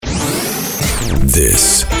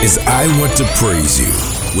This is I Want to Praise You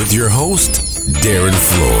with your host, Darren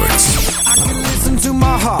Florence. I can listen to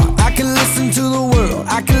my heart, I can listen to the world,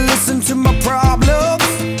 I can listen to my problems.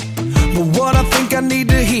 But what I think I need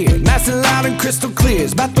to hear, nice and loud and crystal clear,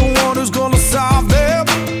 is about the one who's gonna solve them.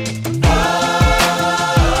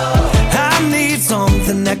 I need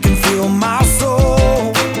something that can fill my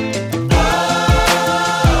soul.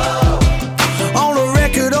 On the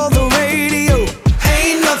record or the radio,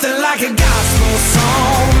 ain't nothing like a gospel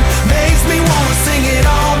song. Makes me wanna sing it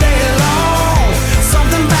all day long.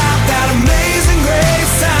 Something about that amazing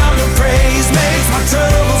grace, sound of praise makes my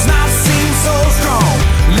troubles not seem so strong.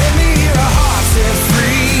 Let me hear a heart set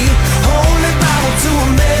free, hold it Bible to a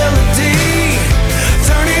melody.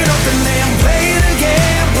 Turn it up and then play it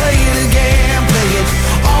again, play it again, play it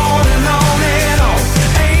on and on and on.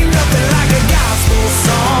 Ain't nothing like a gospel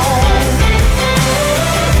song.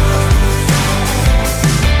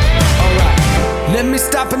 Alright, let me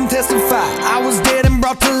stop and testify. I was dead and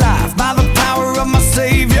brought to life by the power of my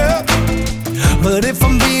Savior. But if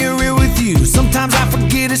I'm being real with you, sometimes I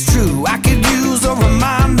forget it's true. I could use a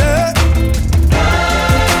reminder.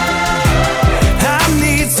 I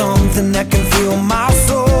need something that can fill my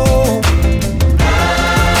soul.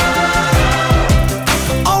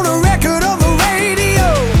 On the record or the radio,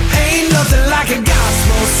 ain't nothing like a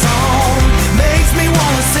gospel song. Makes me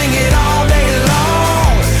wanna sing it all day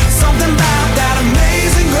long. Something about that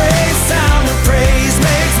amazing grace, sound of praise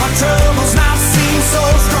makes my troubles not seem so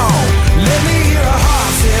strong. Let me hear a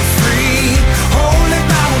heart set free, hold it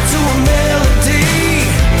Bible to a melody.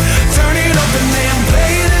 Turn it up and then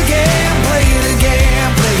play it again, play it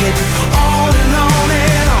again, play it on and on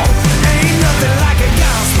and on. Ain't nothing like a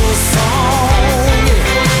gospel song.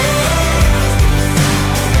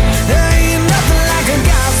 Ain't nothing like a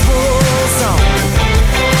gospel song.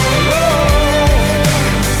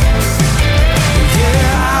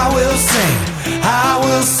 Yeah, I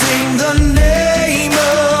will sing the name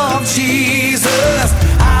of Jesus.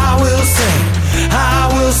 I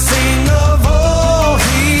will sing of all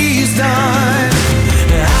He's done.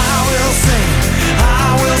 I will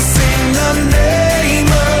sing the name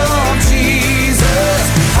of Jesus.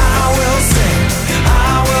 I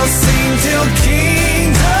will sing till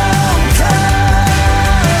kingdom come.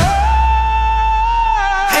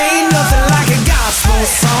 Ain't nothing like a gospel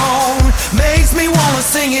song. Makes me wanna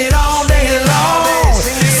sing it all day long.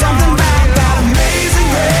 Something about that amazing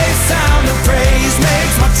grace, sound of praise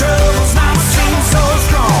makes my troubles not seem so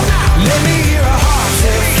strong. Let me hear a heart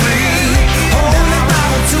set free, hold it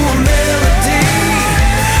Bible to a melody.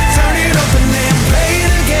 Turn it up and then play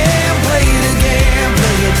it again, play it again,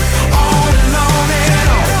 play it on and on and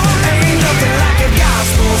on. Ain't nothing like a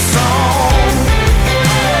gospel song.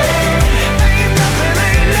 Ain't nothing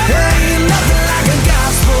like a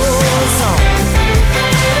gospel song.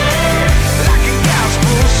 Like a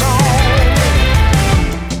gospel song.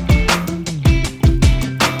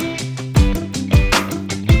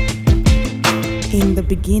 In the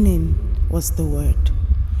beginning was the Word,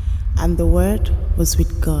 and the Word was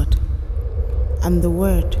with God, and the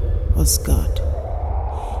Word was God.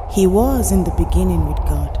 He was in the beginning with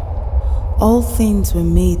God. All things were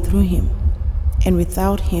made through Him, and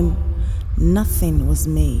without Him nothing was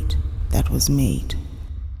made that was made.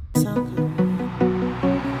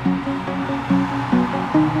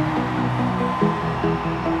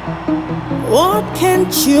 What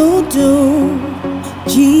can't you do,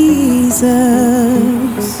 Jesus?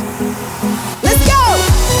 Let's go!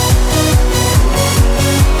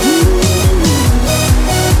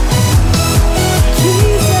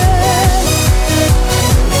 Jesus.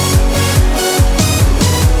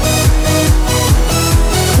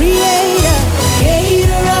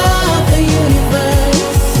 Creator of the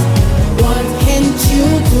universe. What can't you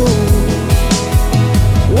do?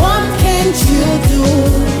 What can't you do,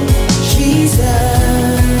 Jesus?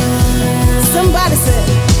 Somebody said,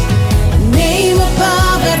 name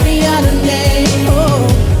above every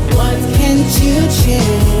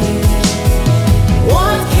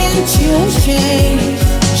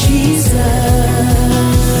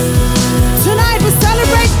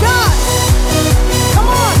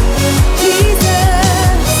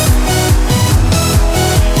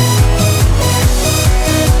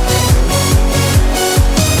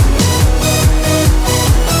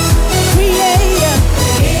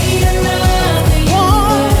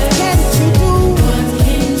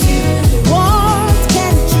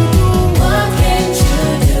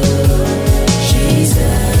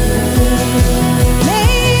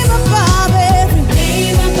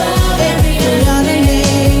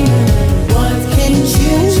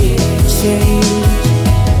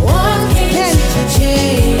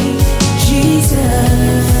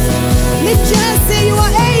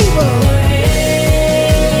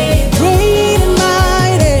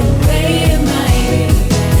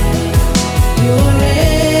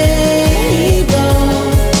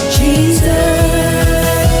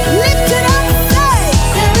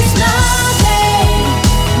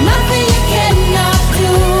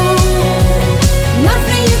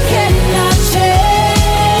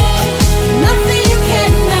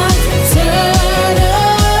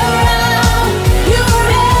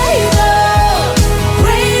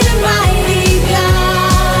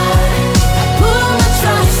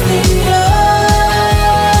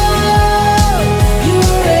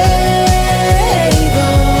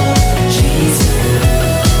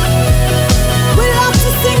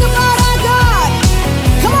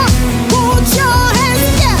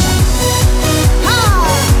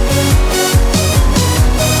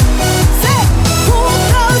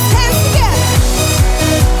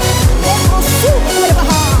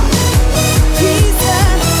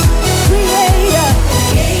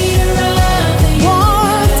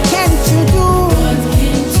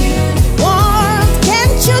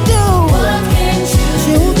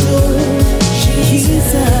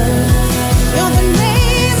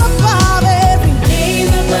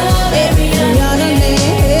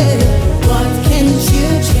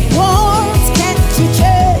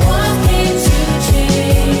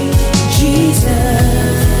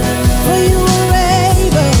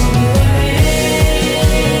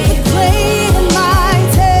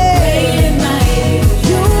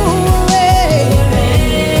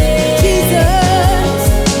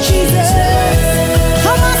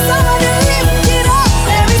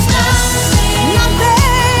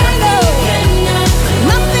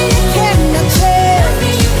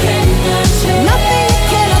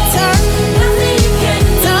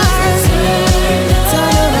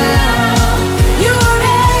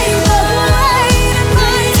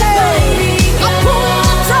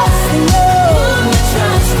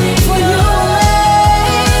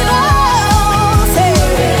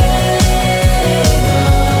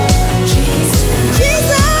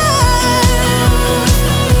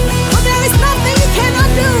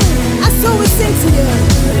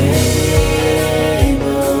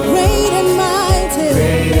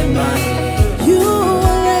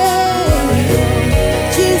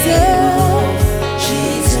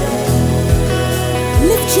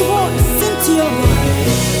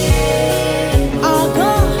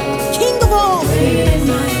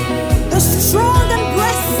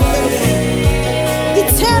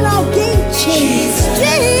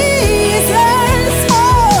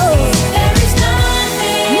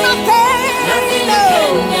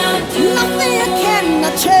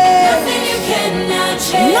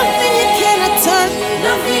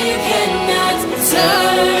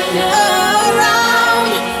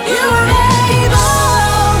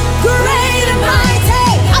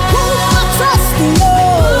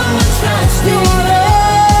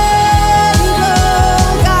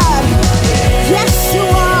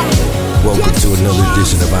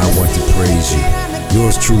Want to Praise You.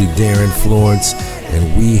 Yours truly, Darren Florence,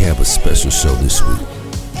 and we have a special show this week.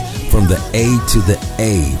 From the A to the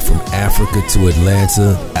A, from Africa to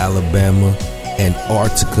Atlanta, Alabama,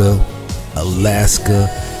 Antarctica, Alaska,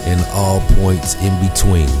 and all points in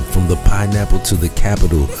between. From the pineapple to the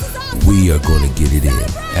capital, we are going to get it in.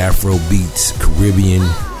 Afro beats, Caribbean,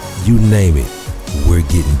 you name it, we're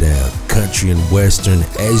getting down. Country and Western,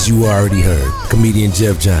 as you already heard. Comedian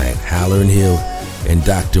Jeff Giant, Halloran Hill, and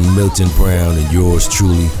Dr. Milton Brown, and yours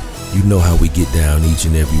truly. You know how we get down each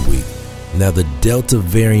and every week. Now the Delta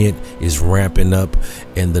variant is ramping up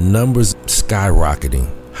and the numbers skyrocketing.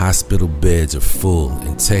 Hospital beds are full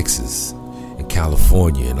in Texas, in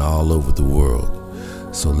California, and all over the world.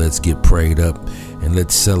 So let's get prayed up and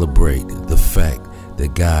let's celebrate the fact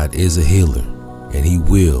that God is a healer and He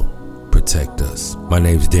will protect us. My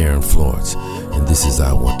name's Darren Florence, and this is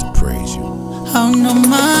I Want to Praise You.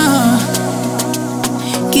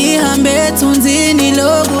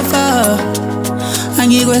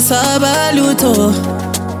 Angikwesaba lutho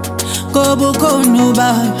ngoba ukhona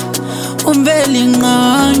ubaba umveli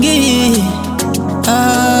nqangi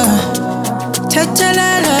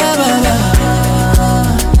thathelela baba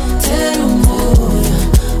thela umoya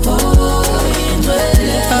oh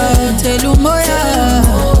ingcwele thela umoya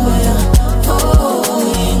oh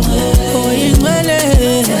ingcwele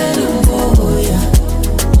thela umoya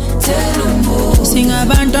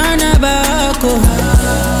singabantwana bakho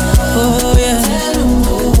oh yeah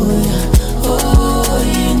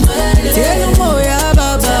Tell umoya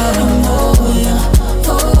baba umoya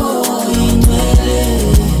oh ingwele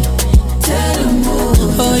Tell umoya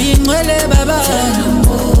oh ingwele baba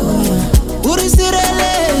umoya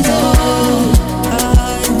urisirelezo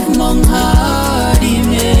monghadi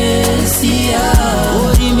mesia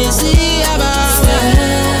ori mesia baba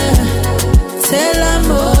Tell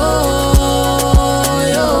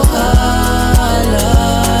umoya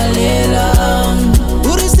halalela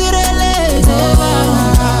urisirelezo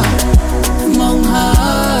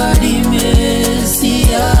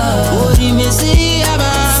Mesia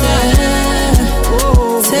ba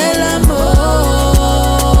Tell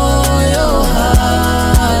moyo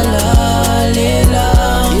halalela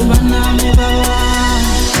ibana mebawa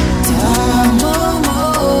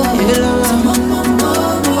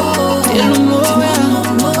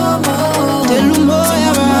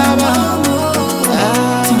Telumoya baba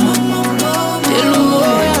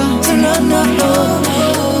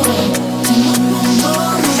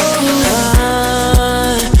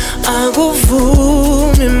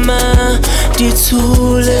Akuvumi ma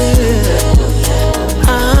dithule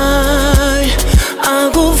ay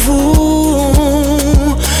akuvumi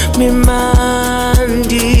ma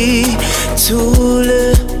dithule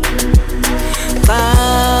ba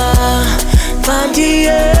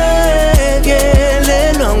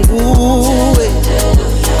ndiyekelelwa nguwe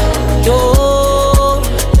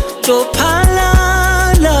to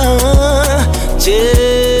phalala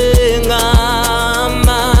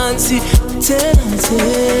njengamanzi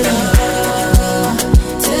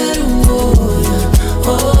Tell umoya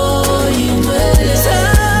oh ingwele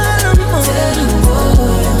Tell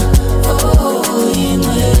umoya oh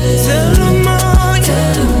ingwele Tell umoya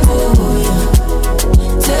Tell umoya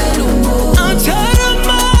Tell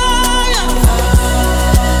umoya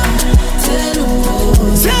Tell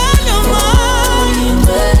umoya Tell umoya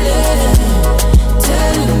ingwele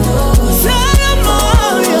Tell umoya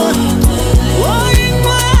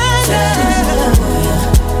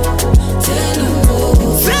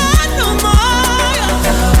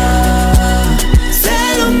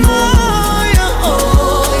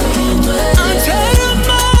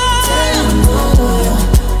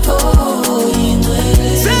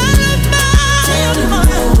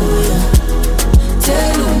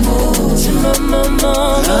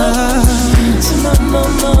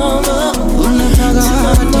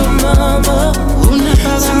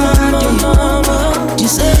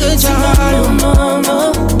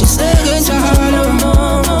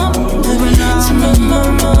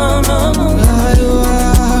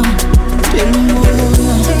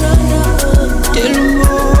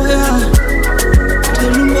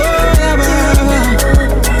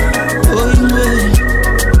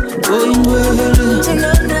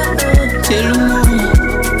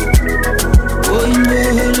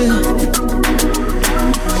Tell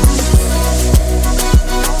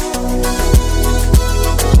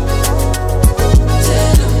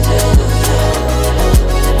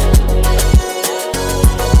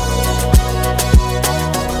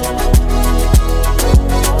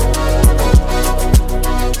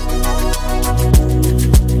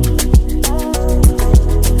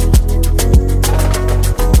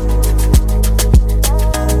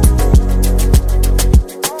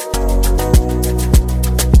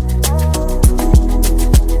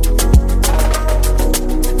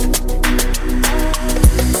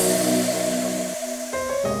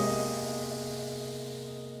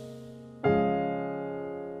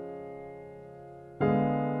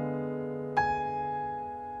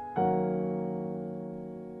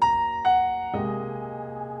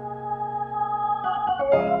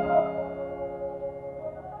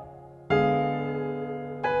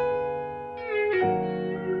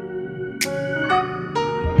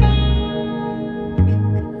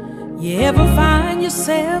ever find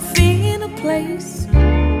yourself in a place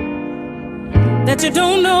that you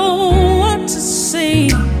don't know what to say?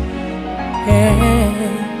 Yeah.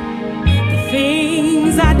 The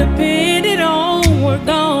things I depended on were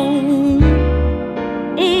gone.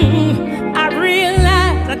 I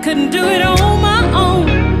realized I couldn't do it on my own.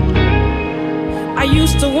 I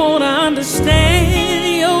used to want to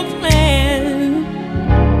understand your plan.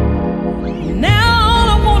 Now all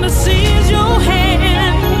I want to see is your hand.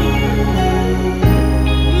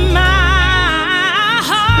 My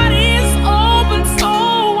heart is open so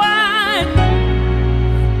wide,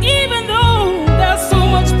 even though there's so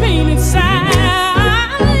much pain inside.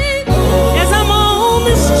 As I'm on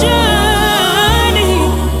this journey,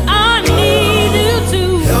 I need you to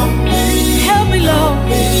help me, Lord.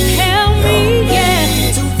 Help me,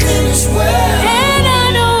 yeah, to finish well. and I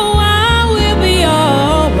know I will be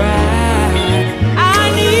alright. I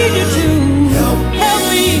need you to help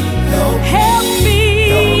me,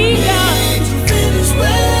 God. To finish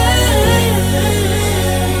well.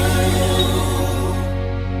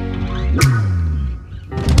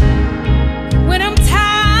 When I'm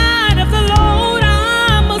tired of the load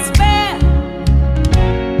I must bear,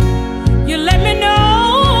 you let me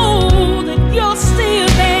know that you're still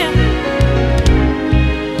there.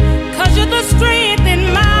 'Cause you're the strength in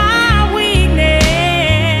my weakness.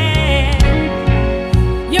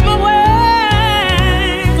 You're my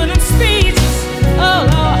words when I'm speechless. Oh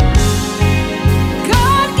Lord,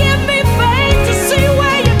 God, give me faith to see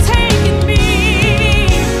where you're taking me.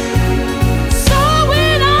 So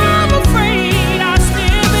when I'm afraid, I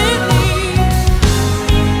still believe.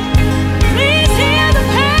 Please hear the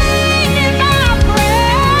pain in my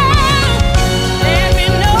prayer. Let me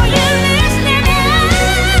know you're listening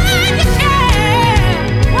and you care.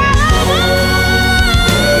 While I'm on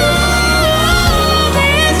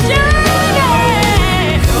this journey,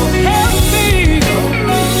 help me,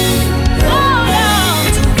 oh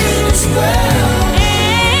Lord, To finish well.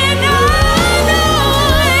 and I know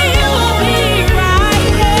you'll be right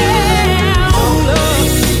there. Oh Lord,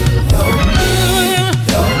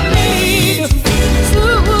 help me,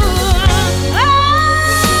 ooh, oh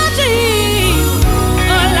gee,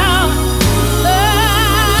 oh Lord,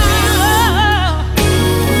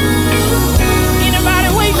 anybody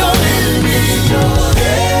waiting on me?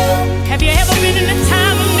 Have you ever been in a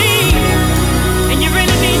time of need and you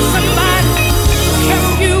really need somebody to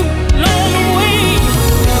help you along the way?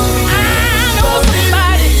 I know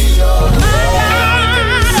somebody, my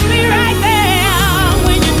God, will be right there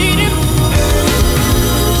when you need him.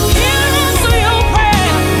 He'll answer your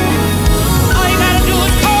prayer. All you gotta do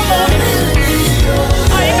is call on him.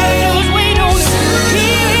 All you gotta do is wait on him.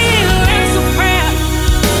 He'll answer prayer.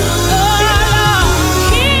 Oh Lord,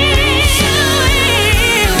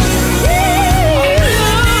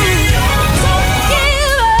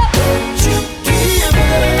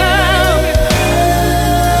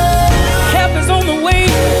 help is on the way.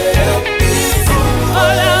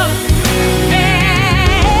 Oh Lord,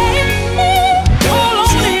 call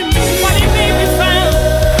on him while he may be found.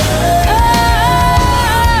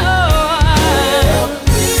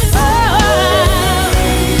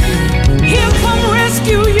 He'll come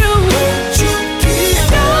rescue you.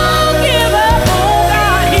 Don't give up on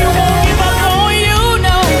God. He won't give up on you,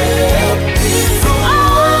 no.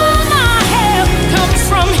 All my help comes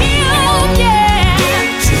from him, yeah.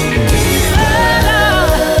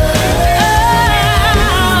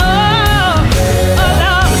 Oh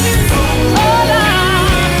Lord,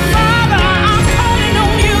 Father, I'm calling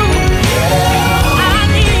on you. I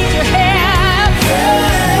need your help.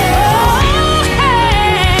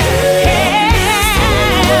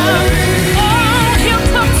 He'll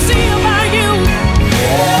come see about you.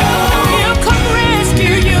 He'll come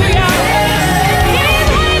rescue you, yeah. He's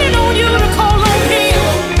waiting on you to call on him.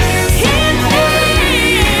 His name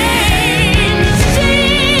is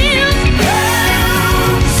Jesus.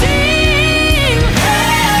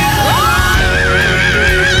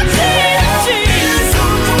 Jesus.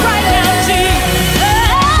 Right now, Jesus.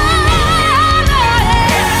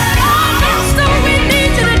 Master, we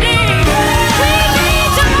need you today. We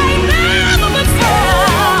need you right now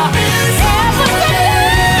before. Help us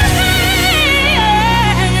today,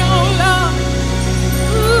 oh Lord.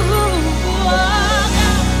 Ooh,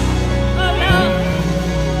 oh Lord.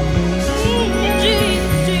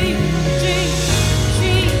 Jesus.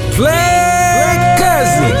 Play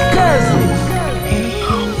cousin.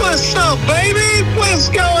 What's up, baby? What's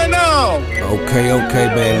going on? Okay,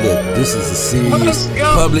 man. Look, this is a serious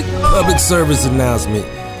public service announcement.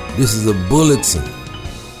 This is a bulletin.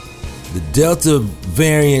 The Delta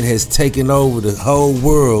variant has taken over the whole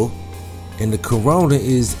world, and the corona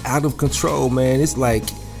is out of control, man. It's like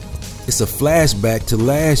it's a flashback to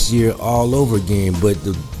last year all over again, but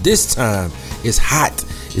this time it's hot.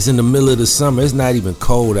 It's in the middle of the summer. It's not even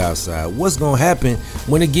cold outside. What's gonna happen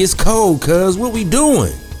when it gets cold, cuz? What we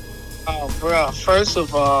doing? Oh, bro. First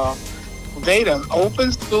of all, they done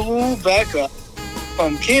opened school back up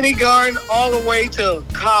from kindergarten all the way to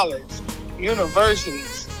college,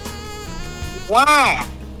 universities. Why?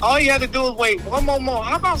 All you had to do is wait one more.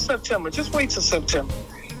 How about September? Just wait till September.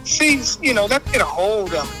 See, let's get a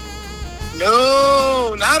hold of it.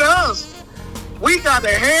 No, not us. We got to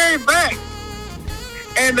hurry back.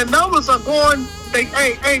 And the numbers are going,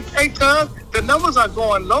 cuz, the numbers are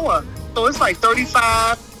going lower. So it's like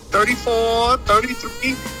 35, 34,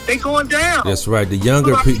 33. They going down. That's right. The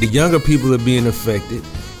younger people are being affected.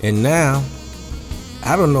 And now,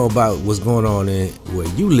 I don't know about what's going on in where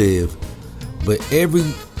you live, but every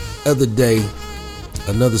other day,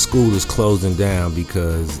 another school is closing down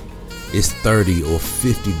because it's 30 or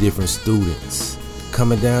 50 different students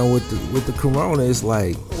coming down with the corona. It's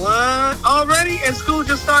like, what? Already? And school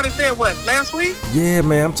just started there, what, last week? Yeah,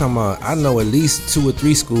 man, I'm talking about, I know at least 2 or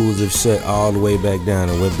 3 schools have shut all the way back down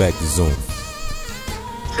and went back to Zoom.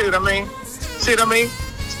 See what I mean?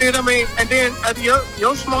 And then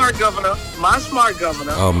your smart governor, my smart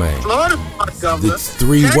governor, oh man, Florida smart governor, the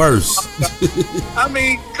 3 worst. I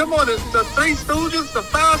mean, come on, the 3 Stooges, the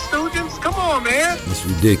 5 Stooges, come on, man. It's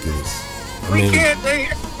ridiculous. We can't,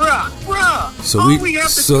 bruh.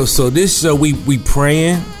 So this show we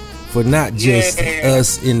praying for not just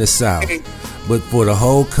us in the South, but for the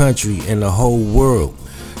whole country and the whole world.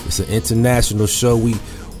 It's an international show. We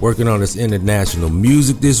working on this international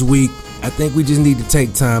music this week. I think we just need to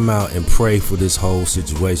take time out and pray for this whole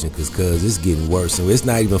situation because it's getting worse. So it's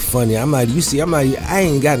not even funny. I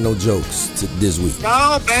ain't got no jokes this week.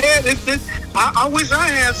 No, man. I wish I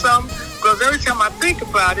had some, because every time I think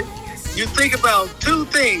about it, you think about 2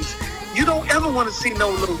 things. You don't ever want to see no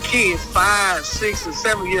little kids, 5, 6, and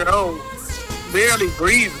 7-year-old, barely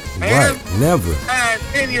breathing. Man. Right, never. 9,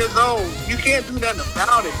 10 years old. You can't do nothing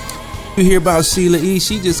about it. You hear about Sheila E.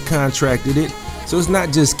 She just contracted it. So it's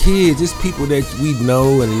not just kids, it's people that we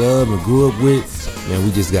know and love and grew up with. Man,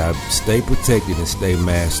 we just gotta stay protected and stay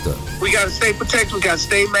masked up. We gotta stay protected, we gotta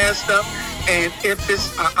stay masked up. And if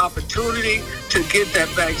it's an opportunity to get that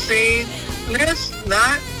vaccine, let's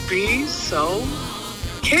not be so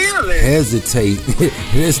careless. Hesitate.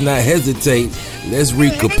 Let's not hesitate. Let's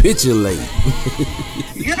recapitulate.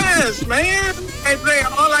 Yes, man. And man,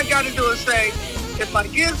 all I gotta do is say, if I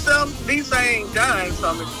get some, at least I ain't dying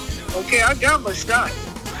from it. Okay, I got my shot.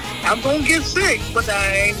 I'm gonna get sick, but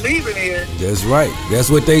I ain't leaving here. That's right. That's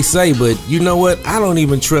what they say, but you know what? I don't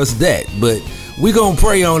even trust that. But we gonna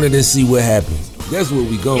pray on it and see what happens. That's what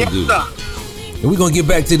we gonna do. Sir. And we gonna get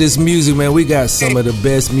back to this music, man. We got some of the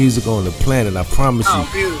best music on the planet, I promise you.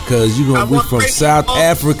 Because we're from South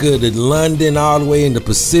Africa to London, all the way in the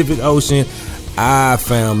Pacific Ocean. I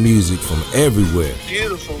found music from everywhere.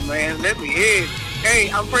 Beautiful, man. Let me hear it. Hey,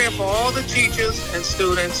 I'm praying for all the teachers and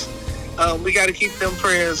students. We got to keep them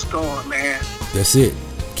prayers going, man. That's it.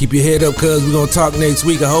 Keep your head up, cuz we're going to talk next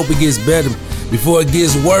week. I hope it gets better before it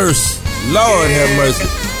gets worse. Lord have mercy.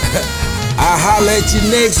 I'll holler at you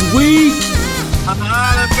next week.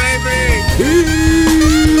 Holla, baby.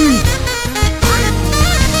 Peace.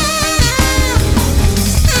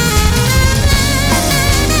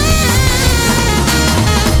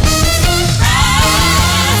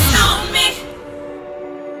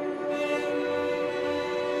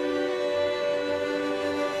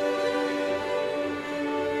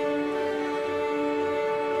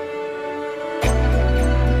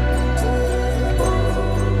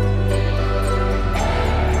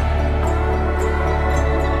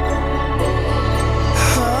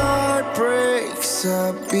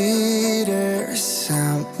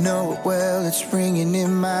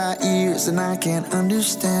 And I can't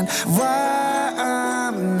understand why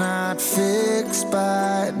I'm not fixed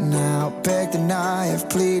by it now. Begged and I have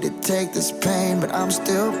pleaded, take this pain, but I'm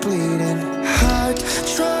still bleeding. Heart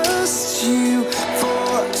trusts you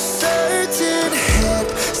for certain. Head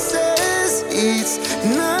says it's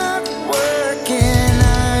not working.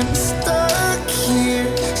 I'm stuck here,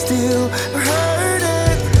 still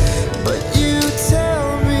hurting, but you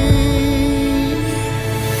tell me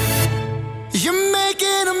you're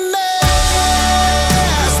making a mess.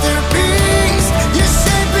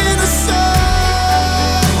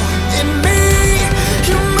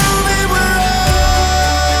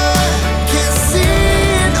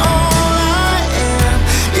 All I am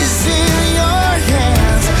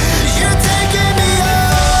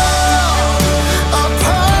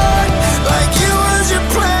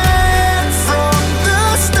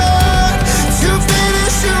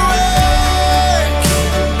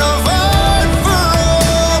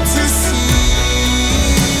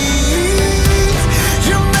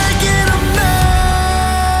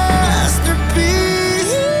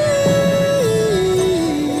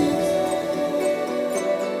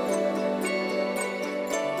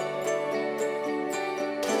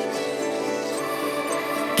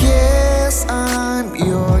Yes, I'm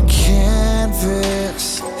your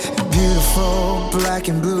canvas, beautiful black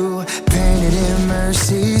and blue, painted in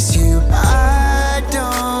mercy's hue. I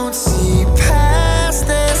don't see past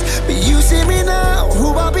this, but you see me now.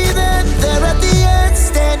 Who I'll be then? There at the end,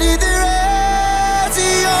 standing there as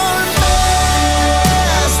your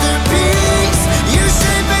masterpiece. You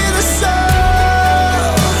shaping the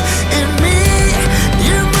soul in me.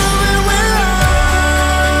 You're moving where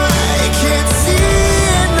I can't see,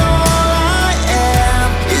 and all I am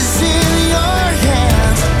is in your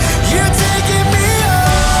hands. You're taking me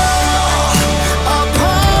all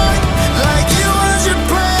apart like you was your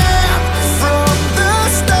plan from the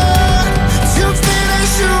start to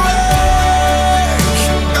finish your work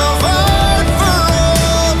of art for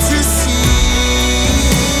all to see.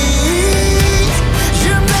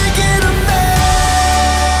 You're making a masterpiece.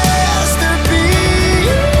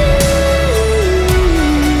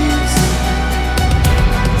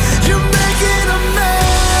 You're making a masterpiece.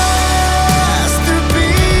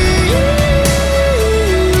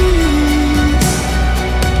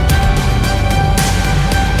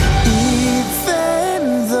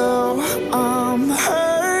 Even though I'm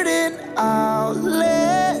hurting, I'll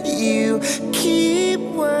let you keep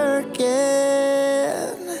working.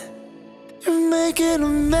 You're making a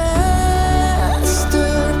masterpiece.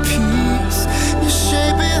 You're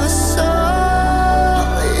shaping the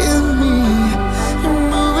soul in me. You're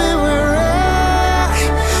moving where I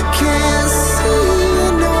can't see,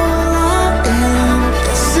 and all I am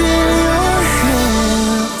is in your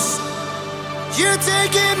hands. You're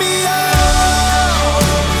taking me all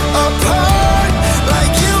apart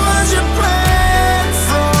like you was your plan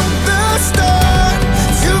from the start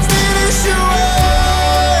to finish your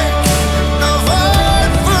work of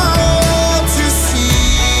art for all to see.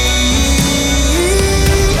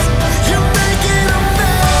 You're making a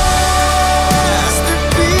masterpiece.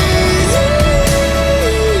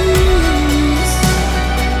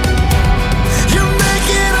 You're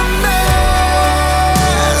making a masterpiece.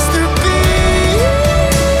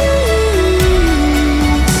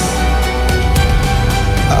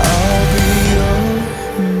 I'll be your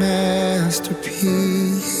masterpiece.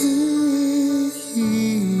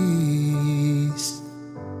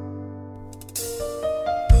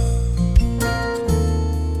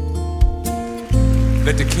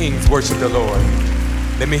 Let the kings worship the Lord.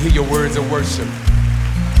 Let me hear your words of worship.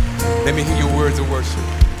 Let me hear your words of worship.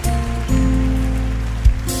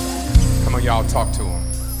 Come on, y'all, talk to him.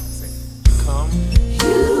 Say, come.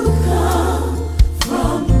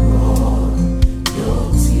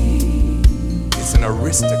 It's an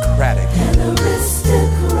aristocratic dynasty.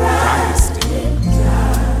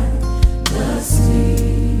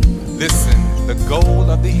 Listen, the goal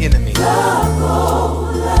of the enemy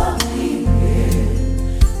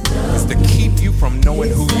is to keep you from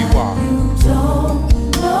knowing who you are.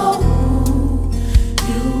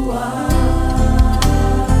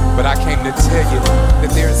 But I came to tell you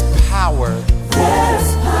that there's power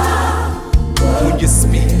when you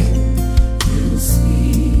speak.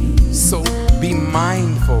 So be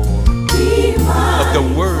mindful of the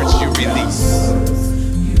words you release.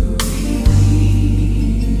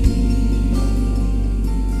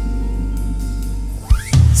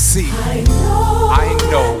 See, I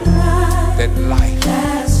know that life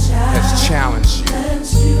has challenged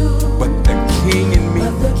you, but the king in me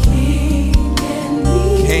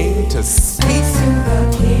came to speak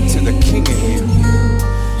to the king in you.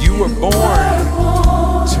 You were born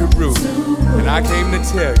to rule, and I came to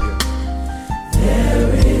tell you,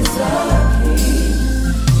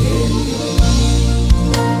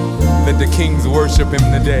 let the kings worship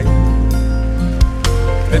him today.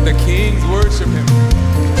 Let the kings worship him.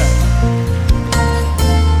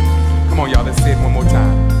 Come on, y'all, let's say it one more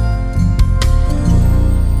time.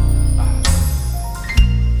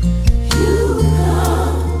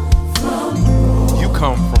 You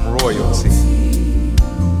come from royalty.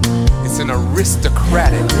 It's an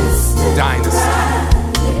aristocratic dynasty.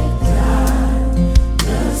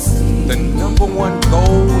 The number one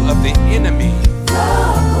goal of the enemy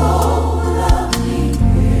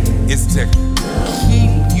is to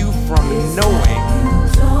keep you from knowing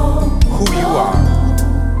who you are.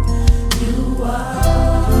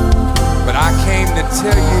 But I came to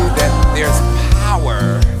tell you that there's power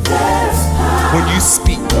when you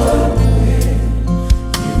speak.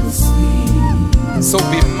 So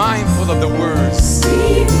be mindful of the words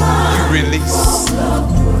you release.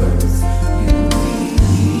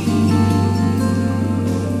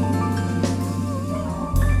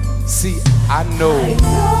 See, I know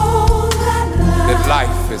that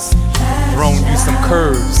life has thrown you some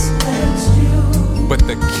curves, but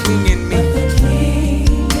the king in me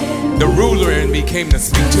The ruler in me came to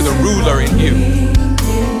speak to the ruler in you.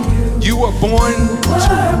 You were born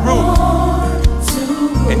to rule.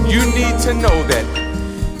 And you need to know that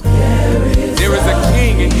there is a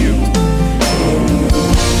king in you.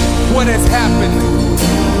 What has happened?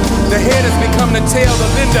 The head has become the tail, the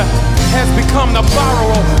lender has become the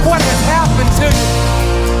borrower. What has happened to you?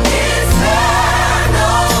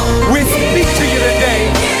 We speak to you today.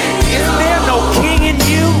 Is there no king in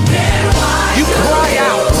you? You cry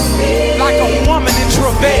out like a woman in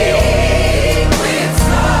travail.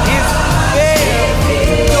 Is there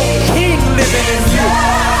no king living in you?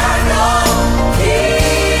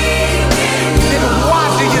 Then why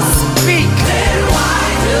do you speak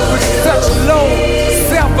with such low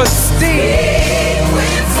self-esteem?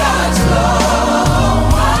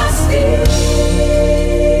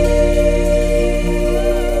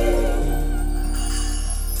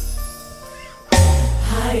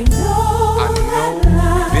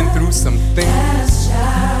 Some things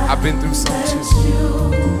I've been through some too,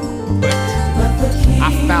 but I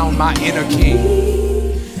found my inner king,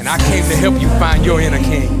 and I came to help you find your inner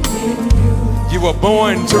king. You were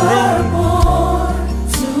born to rule,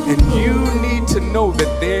 and you need to know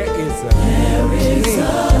that there is a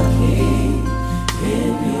king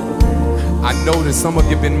in you. I know that some of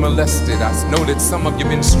you have been molested. I know that some of you have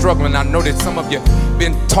been struggling. I know that some of you have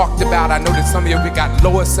been talked about. I know that some of you have got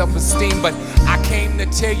lower self-esteem, but I came to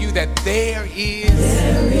tell you that there is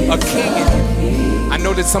a king in you. I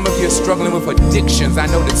know that some of you are struggling with addictions. I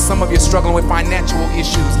know that some of you are struggling with financial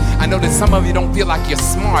issues. I know that some of you don't feel like you're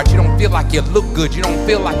smart. You don't feel like you look good. You don't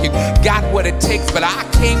feel like you got what it takes. But I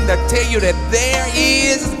came to tell you that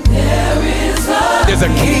there's a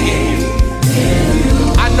king in you.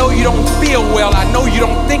 I know you don't feel well. I know you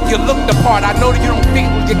don't think you look the part. I know that you don't think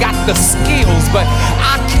you got the skills. But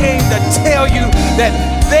I came to tell you that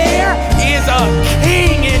there is a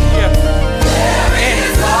king in you. And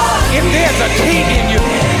if there's a king in you,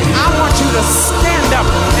 I want you to stand up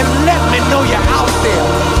and let me know you're out there.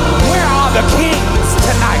 Where are the kings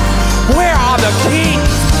tonight? Where are the kings?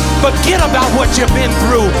 Forget about what you've been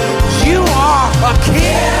through. You are a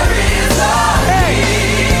king. Hey.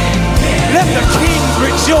 Let the kings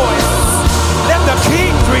rejoice. Let the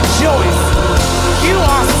kings rejoice. You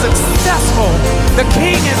are successful. The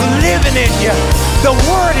king is living in you. The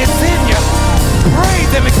word is in you. Praise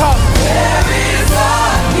him because there is a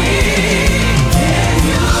king in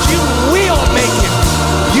you. You will make it.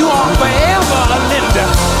 You are forever a lender,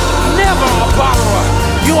 never a borrower.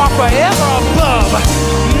 You are forever above,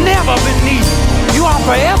 never beneath. You are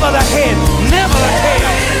forever the head, never the tail.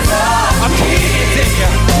 A king is in you.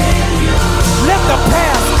 Let the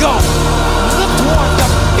past go. Look toward the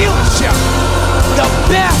future. The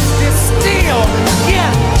best is still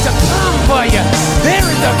yet to come for you. There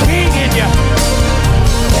is a king in you.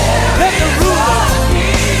 Let the ruler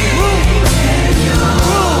rule.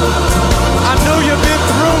 I know you've been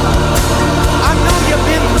through. I know you've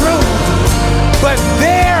been through. But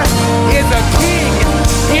there is a king.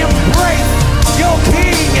 Embrace your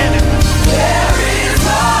king in it. There is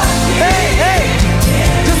a king. Hey, hey.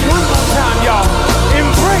 Just one more time, y'all.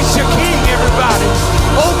 Embrace your king, everybody.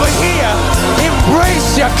 Over here,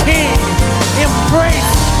 embrace your king.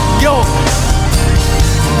 Embrace your.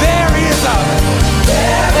 There is a.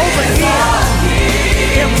 Over here,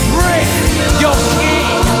 embrace your king.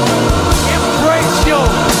 Embrace your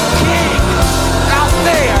king. Out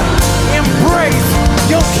there, embrace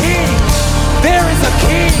your king. There is a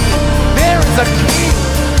king. There is a king.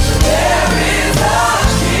 There is a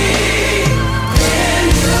king in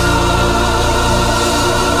you.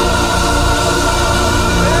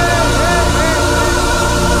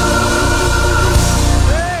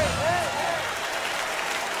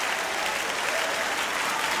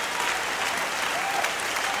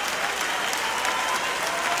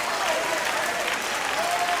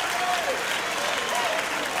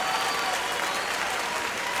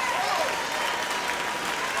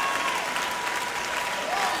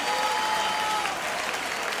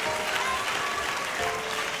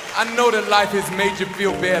 I know that life has made you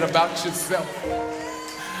feel bad about yourself.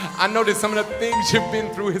 I know that some of the things you've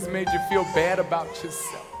been through has made you feel bad about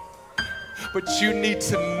yourself. But you need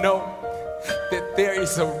to know that there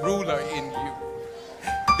is a ruler in you.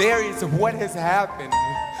 There is what has happened.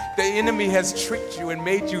 The enemy has tricked you and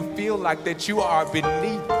made you feel like that you are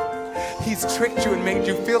beneath. He's tricked you and made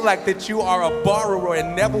you feel like that you are a borrower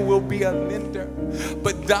and never will be a lender.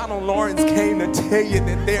 But Donald Lawrence came to tell you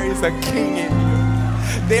that there is a king in you.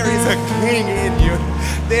 There is a king in you.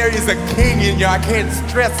 There is a king in you. I can't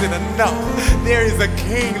stress it enough. There is a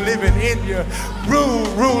king living in you. Rule,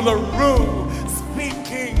 ruler, rule. Speak,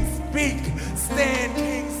 king, speak. Stand,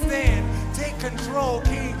 king, stand. control,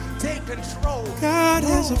 King. Take control. God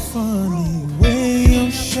has a funny way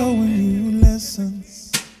of showing you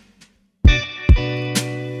lessons.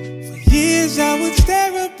 For years I would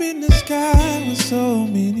stare up in the sky with so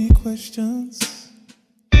many questions.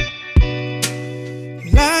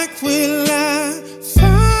 Like, will I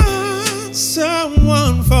find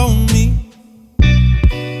someone for me?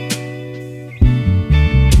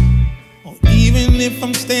 Or even if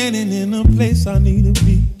I'm standing in a place I need to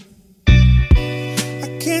be.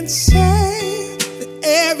 I can't say that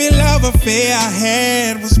every love affair I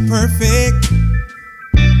had was perfect,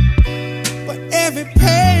 but every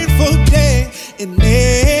painful day and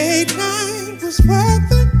late night was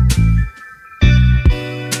worth it.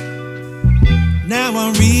 Now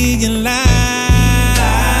I realize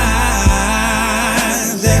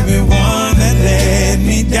everyone that let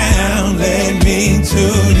me down led me to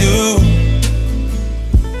you.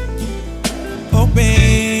 Oh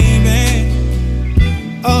baby,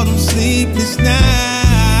 all them sleepless nights,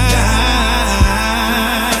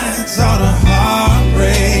 all the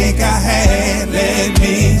heartbreak I had led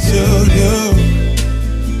me to you.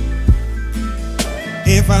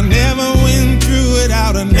 If I never went through it,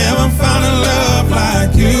 I would have never found a love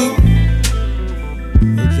like you.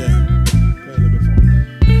 Okay, play a little bit for me.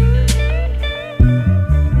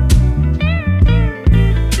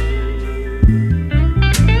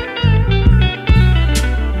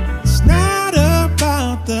 It's not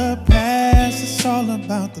about the past, it's all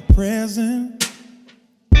about the present.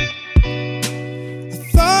 I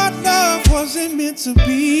thought love wasn't meant to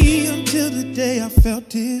be until the day I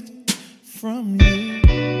felt it from you.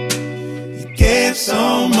 You gave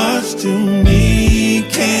so much to me,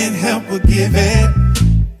 can't help but give it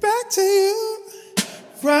back to you.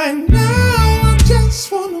 Right now I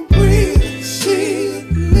just wanna breathe, see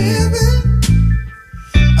it living.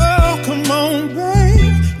 Oh, come on,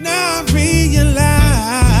 babe. Now I realize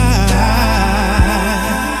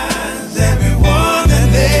everyone that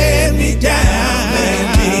let me down led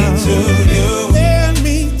me to you. Led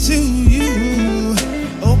me to you.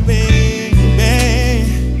 Oh, baby,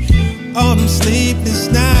 all them sleepless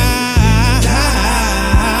nights,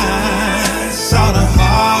 all the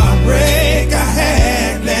heartbreak I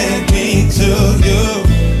had led me to you.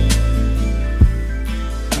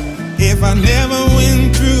 If I never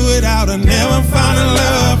went through it, I would have never found a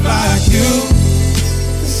love like you.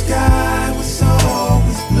 The sky was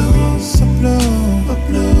always blue, so blue, but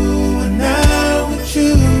blue, and now with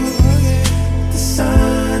you, the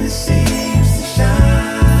sun, it seems to shine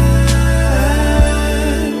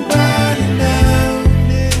bright enough.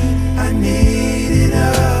 I needed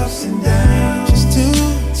ups and downs just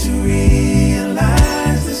to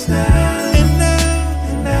realize this now.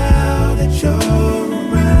 And now that you're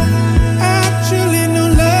around, I truly know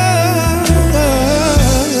love.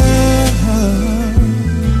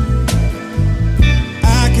 I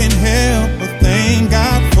can't help but thank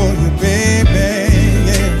God for you, baby.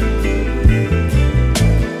 Yeah.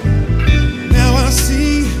 Now I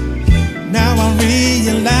see, now I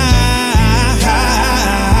realize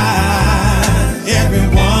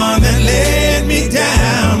everyone that let me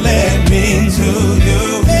down led me to you.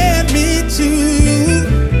 Led me to you.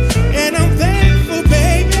 And I'm thankful,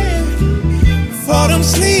 baby, for them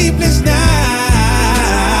sleepless nights,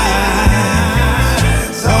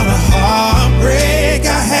 all the heartbreak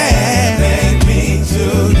I had led me to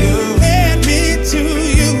you. Led me to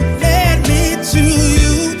you, led me to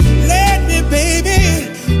you, led me, baby,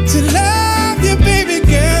 to love you, baby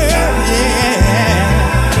girl. Yeah.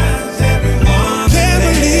 Everyone can't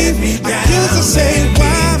believe me. I used to say,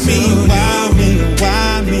 why me, why me,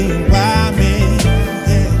 why me, why me?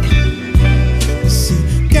 Yeah. See,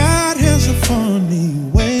 God has a funny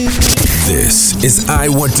way. This is I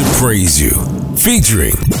Want to Praise You,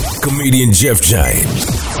 featuring comedian Jeff Giant,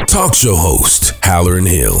 talk show host Halloran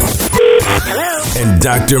Hill, and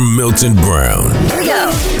Dr. Milton Brown. Here we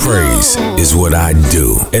go. Praise is what I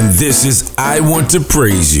do, and this is I Want to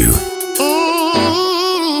Praise You.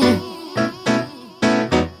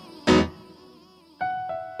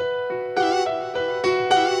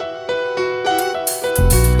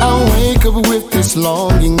 I wake up with this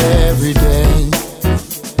longing every day,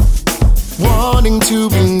 wanting to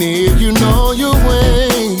be near you, know your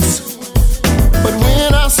ways. But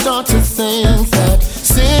when I start to think that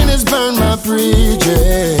sin has burned my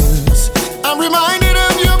bridges, I'm reminded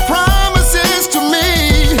of your promises to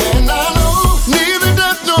me. And I know neither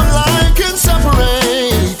death nor life can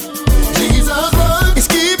separate. Jesus' blood is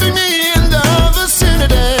keeping me in the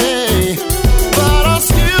vicinity. But I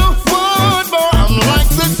still want more. I'm like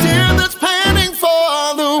the deer that's panting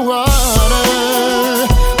for the water.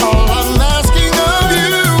 All I'm asking of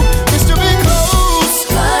you is to be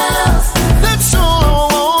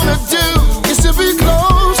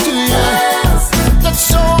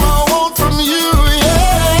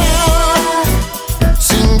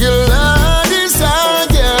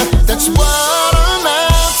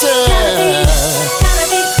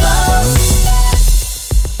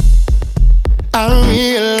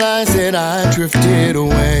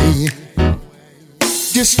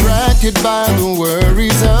distracted by the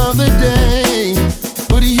worries of the day.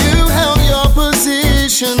 But you held your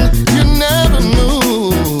position, you never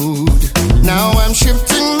moved. Now I'm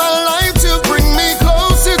shifting my life to bring me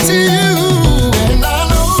closer to you. And I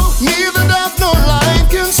know neither death nor life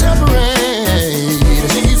can separate.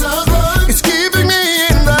 Jesus, it's keeping me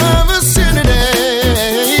in the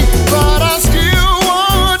vicinity. But I still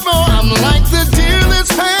want more. I'm like the deer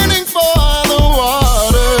that's panting for the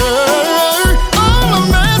water. All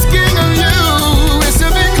I'm asking of you is to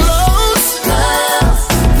be close.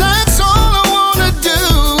 That's all I wanna do,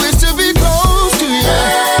 is to be close to you.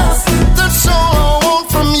 That's all I want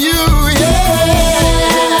from you,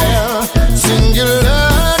 yeah.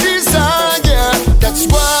 Singular desire, that's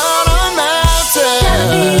what I'm after.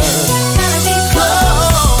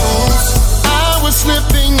 Close. I was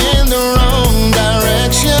slipping in the wrong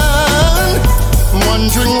direction,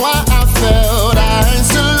 wondering why I felt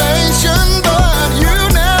isolation, but you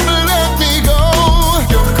never let me go.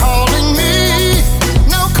 You're calling me,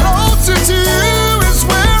 now closer to you is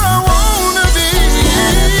where I wanna be.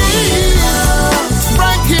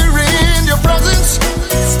 Right here in your presence,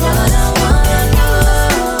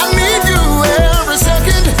 I need you every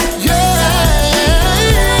second, yeah.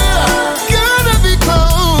 Gotta be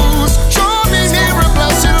close, draw me near a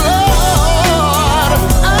blessed Lord.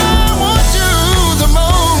 I want you the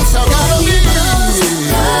most, I gotta be close.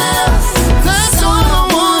 That's all I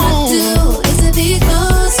want. Is to be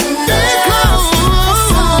close to Be close,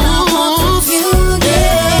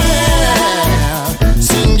 yeah.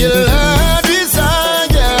 Singular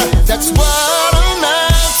desire, that's what I'm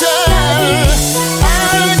after.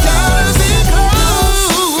 I gotta be close.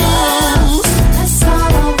 That's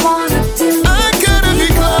all I wanna do. I gotta be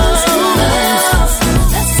close.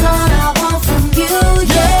 That's all I want from you.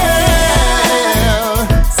 Yeah.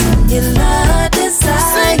 Singular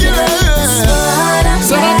desire. That's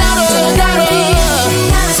what I'm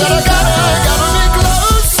So I gotta be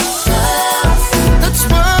close. That's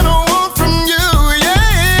what I want from you, yeah.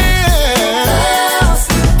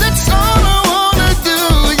 That's all I wanna do,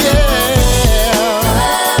 yeah.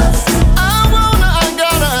 I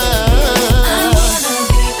gotta.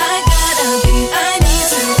 I need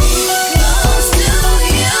to be close to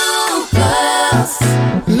you.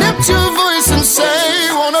 Lift your voice and say,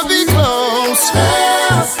 wanna be close.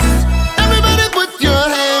 Everybody put your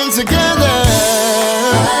hands together.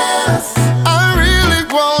 I really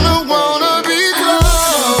wanna be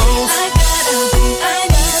close. I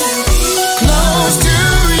need to be Close to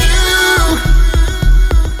you.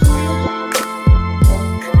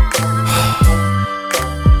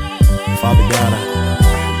 Father God,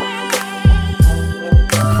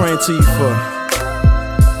 I'm praying to you for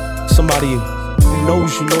somebody who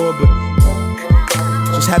knows you, Lord, but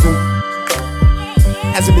just hasn't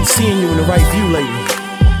been seeing you in the right view lately.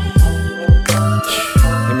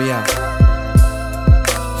 Hear me out.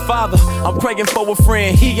 Father, I'm praying for a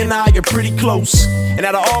friend, he and I are pretty close. And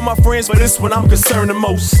out of all my friends, for this one I'm concerned the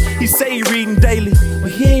most. He say he reading daily,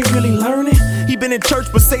 but he ain't really learning. He been in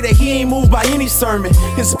church but say that he ain't moved by any sermon.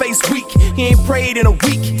 His face weak, he ain't prayed in a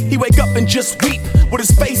week. He wake up and just weep with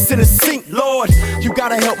his face in the sink. Lord, you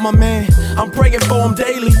gotta help my man. I'm praying for him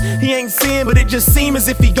daily. He ain't seeing, but it just seems as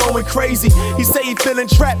if he going crazy. He say he feeling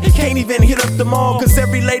trapped, can't even hit up the mall, cause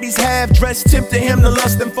every lady's half dressed tempting him to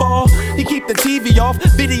lust and fall. He keep the TV off,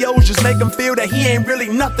 videos just make him feel that he ain't really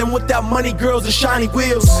nothing without money, girls, and shiny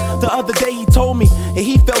wheels. The other day he told me that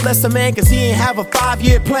he felt less a man cause he ain't have a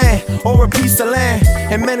 5-year plan or a piece of land.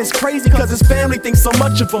 And man, it's crazy cause his family thinks so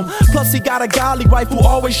much of him. Plus he got a godly wife who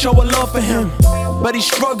always show a love for him. But he's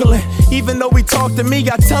struggling, even though he talk to me,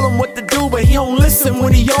 I tell him what to do, but he don't listen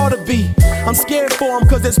when he ought to be. I'm scared for him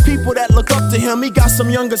cause there's people that look up to him. He got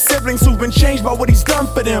some younger siblings who've been changed by what he's done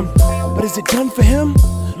for them. But is it done for him?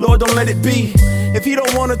 Lord, don't let it be. If he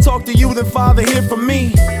don't wanna talk to you, then Father, hear from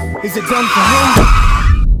me. Is it done for him?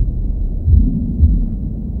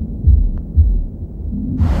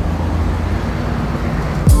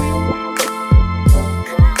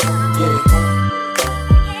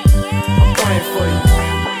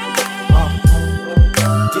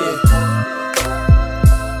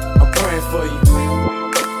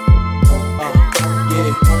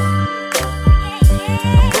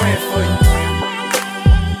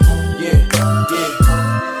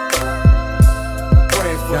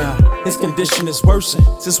 Yeah. His condition is worsened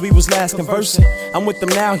since we was last conversing. I'm with him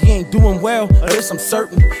now, he ain't doing well, of this I'm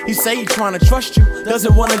certain. He say he trying to trust you,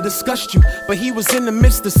 doesn't want to discuss you, but he was in the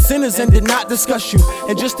midst of sinners and did not discuss you.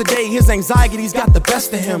 And just today, his anxiety's got the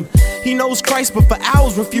best of him. He knows Christ, but for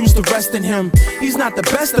hours refused to rest in him. He's not the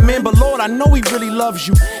best of men, but Lord, I know he really loves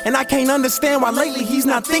you. And I can't understand why lately he's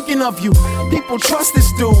not thinking of you. People trust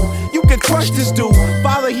this dude, you can crush this dude.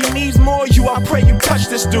 Father, he needs more of you, I pray you touch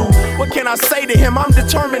this dude. What can I say to him? I'm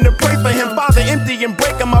determined to pray for him. Father, empty and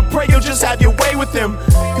break him, I pray you'll just have your way with him.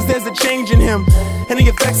 Cause there's a change in him, and the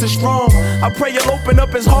effects are strong. I pray you'll open up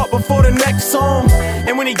his heart before the next song.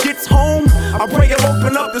 And when he gets home, I pray you'll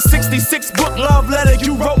open up the 66-book love letter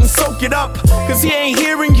you wrote and soak it up. Cause he ain't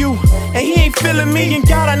hearing you, and he ain't feeling me. And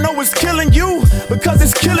God, I know it's killing you, because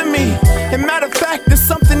it's killing me. And matter of fact, there's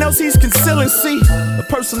something else he's concealing. See, the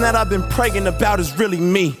person that I've been praying about is really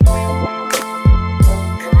me.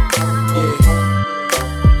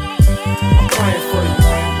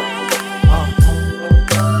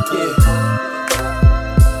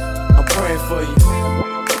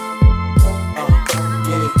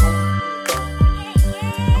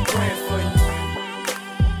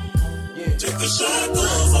 The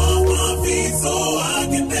shackles off my feet so I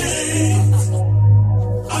can dance.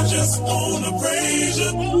 I just wanna praise you.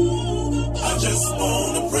 I just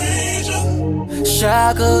wanna praise you.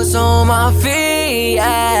 Shackles on my feet,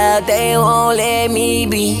 yeah, they won't let me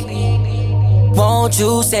be. Won't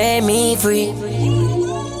you set me free?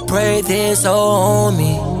 Pray this on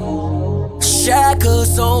me.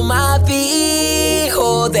 Shackles on my feet,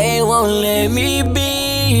 oh, they won't let me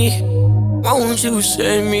be. Won't you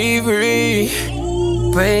set me free?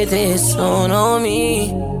 Pray this on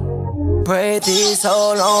me. Pray this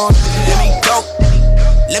on me. Let me go.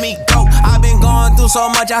 Let me go. I've been going through so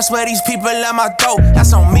much, I swear these people at my throat.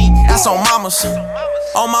 That's on me, that's on mamas.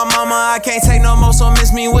 On my mama, I can't take no more, so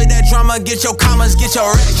miss me with that drama. Get your commas, get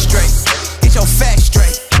your rec straight. Get your facts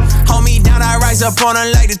straight. Hold me down, I rise up on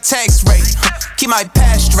her like the tax rate. Keep my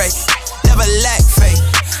past straight, never lack faith.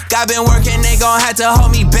 God been working, they gon' have to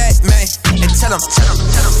hold me back, man. And tell them,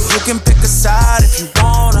 you can pick a side if you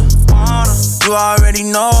wanna. You already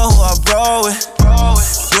know who I roll with.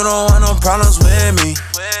 You don't want no problems with me.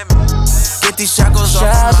 Get these shackles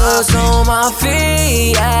on my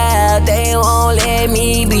feet, yeah, they won't let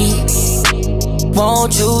me be.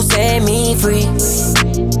 Won't you set me free?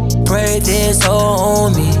 Pray this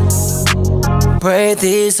on me. Pray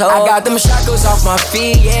this on me. I got them shackles off my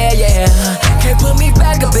feet, yeah, yeah. Can't put me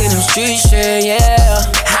back up in them streets, yeah,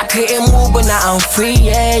 yeah. I couldn't move, but now I'm free,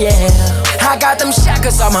 yeah, yeah. I got them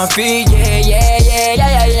shackles on my feet, yeah, yeah, yeah,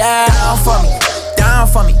 yeah, yeah. Down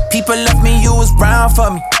for me. People left me, you was round for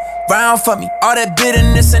me. Round for me. All that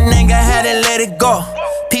bitterness and anger, had to let it go.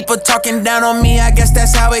 People talking down on me, I guess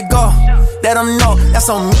that's how it go. Let them know, that's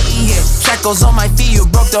on me, yeah. Shackles on my feet, you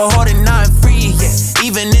broke the hold and now I'm free, yeah.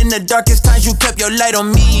 Even in the darkest times, you kept your light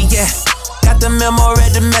on me, yeah. Got the memo,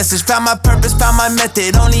 read the message. Found my purpose, found my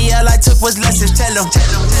method. Only L I took was lessons. Tell them,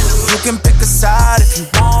 you can pick a side if you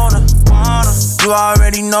wanna. You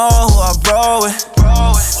already know who I roll with.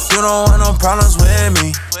 You don't want no problems with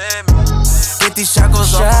me. Get these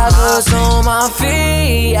shackles on my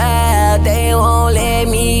feet, yeah, they won't let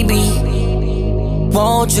me be.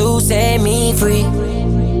 Won't you set me free?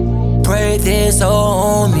 Pray this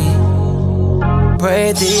on me.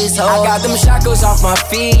 Pray this on me. I got them shackles off my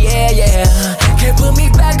feet, yeah, yeah. Can't put me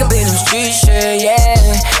back up in them streets, yeah,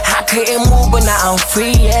 yeah. I couldn't move, but now I'm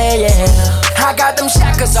free, yeah, yeah. I got them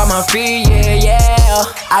shackles off my feet, yeah, yeah.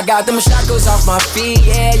 I got them shackles off my feet,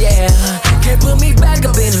 yeah, yeah. Can't put me back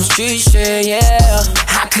up in them streets, yeah, yeah.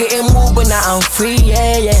 I couldn't move, but now I'm free,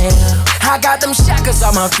 yeah, yeah. I got them shackles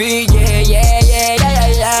on my feet, yeah, yeah, yeah, yeah,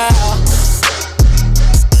 yeah.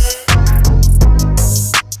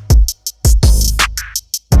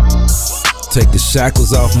 Take the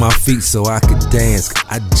shackles off my feet so I could dance.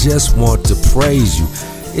 I just want to praise you.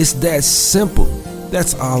 It's that simple.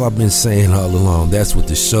 That's all I've been saying all along. That's what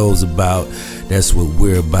the show's about. That's what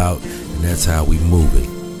we're about. And that's how we move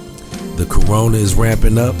it. The corona is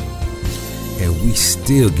ramping up, and we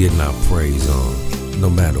still getting our praise on, no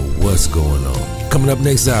matter what's going on. Coming up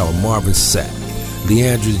next hour, Marvin Sapp,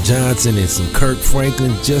 Leandra Johnson, and some Kirk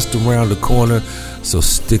Franklin just around the corner. So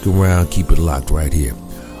stick around, keep it locked right here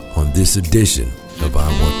on this edition of I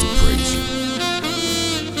Want to Praise You.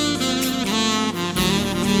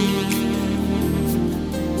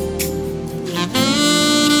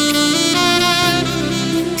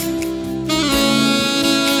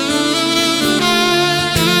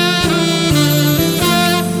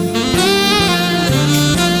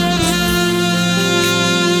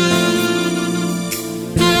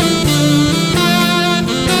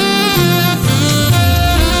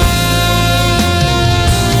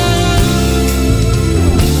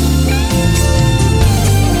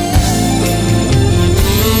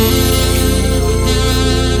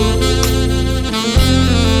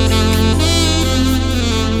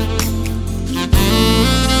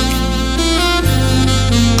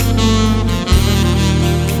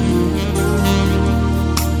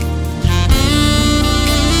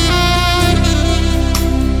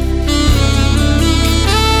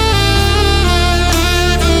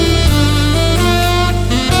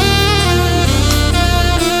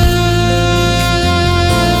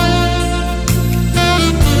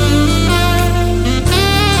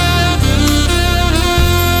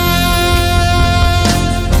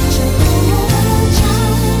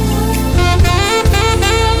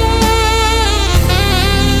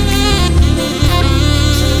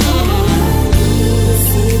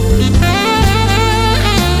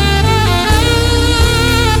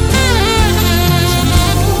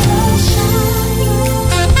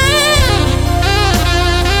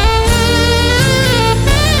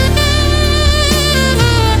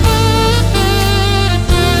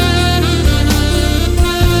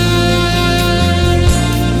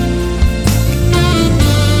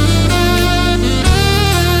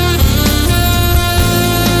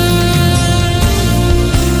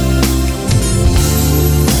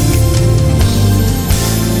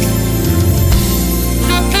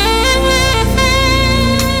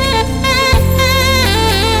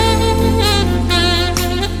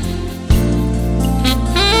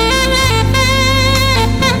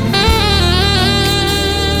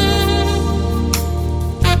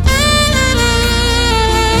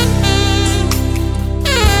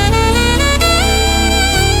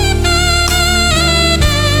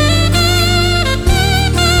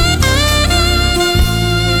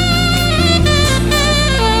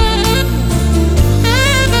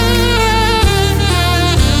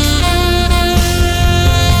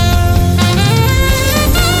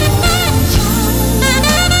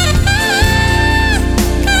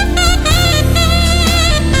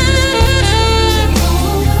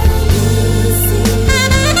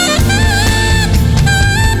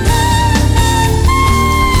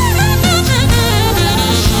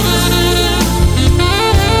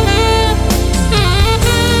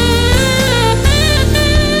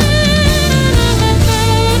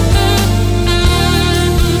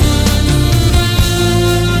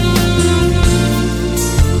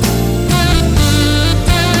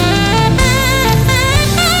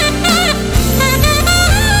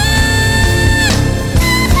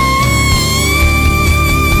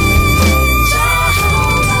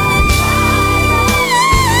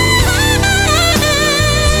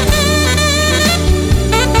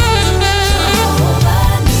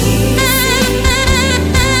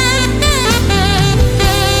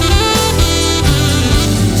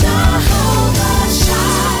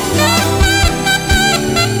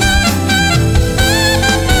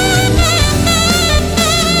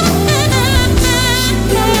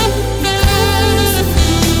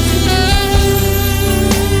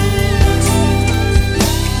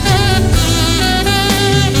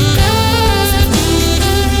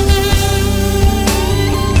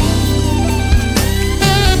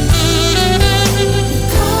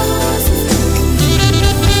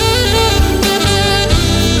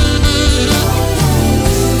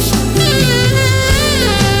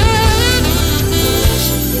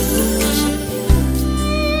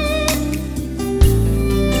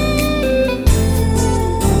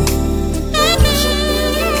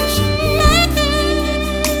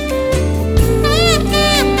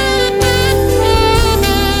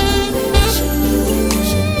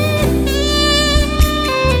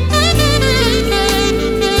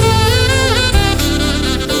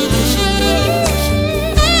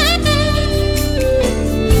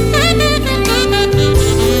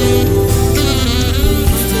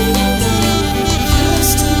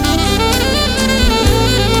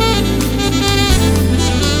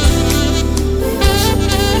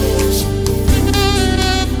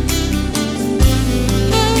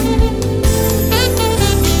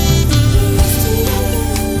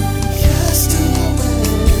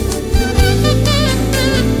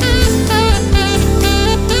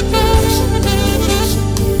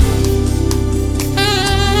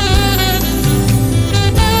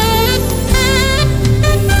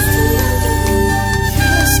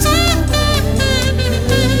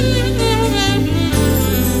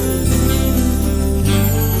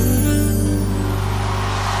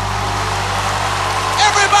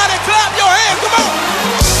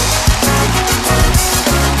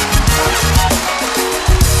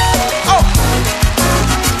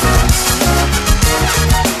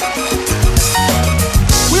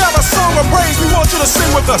 to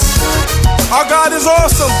sing with us. Our God is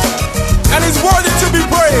awesome, and He's worthy to be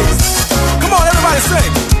praised. Come on, everybody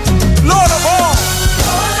sing. Lord of all.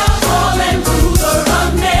 Lord of all and ruler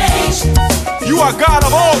of nations. You are God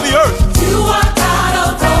of all the earth. You are God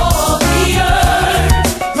of all the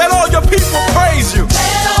earth. Let all your people praise you.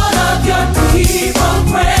 Let all of your people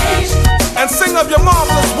praise you. And sing of your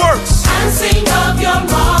marvelous works. And sing of your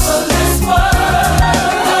marvelous works.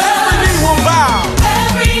 Every knee will bow.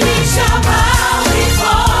 Every knee shall bow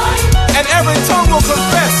before you. And every tongue will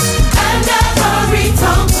confess. And every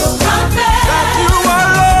tongue will confess. That you are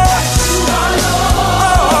Lord. You are Lord.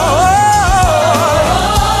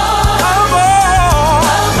 Of all.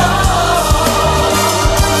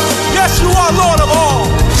 Yes, you are Lord of all.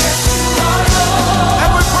 And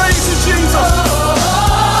we praise you, Jesus.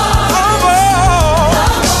 Of all.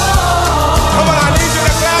 Come on, I need you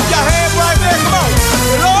to clap your hands.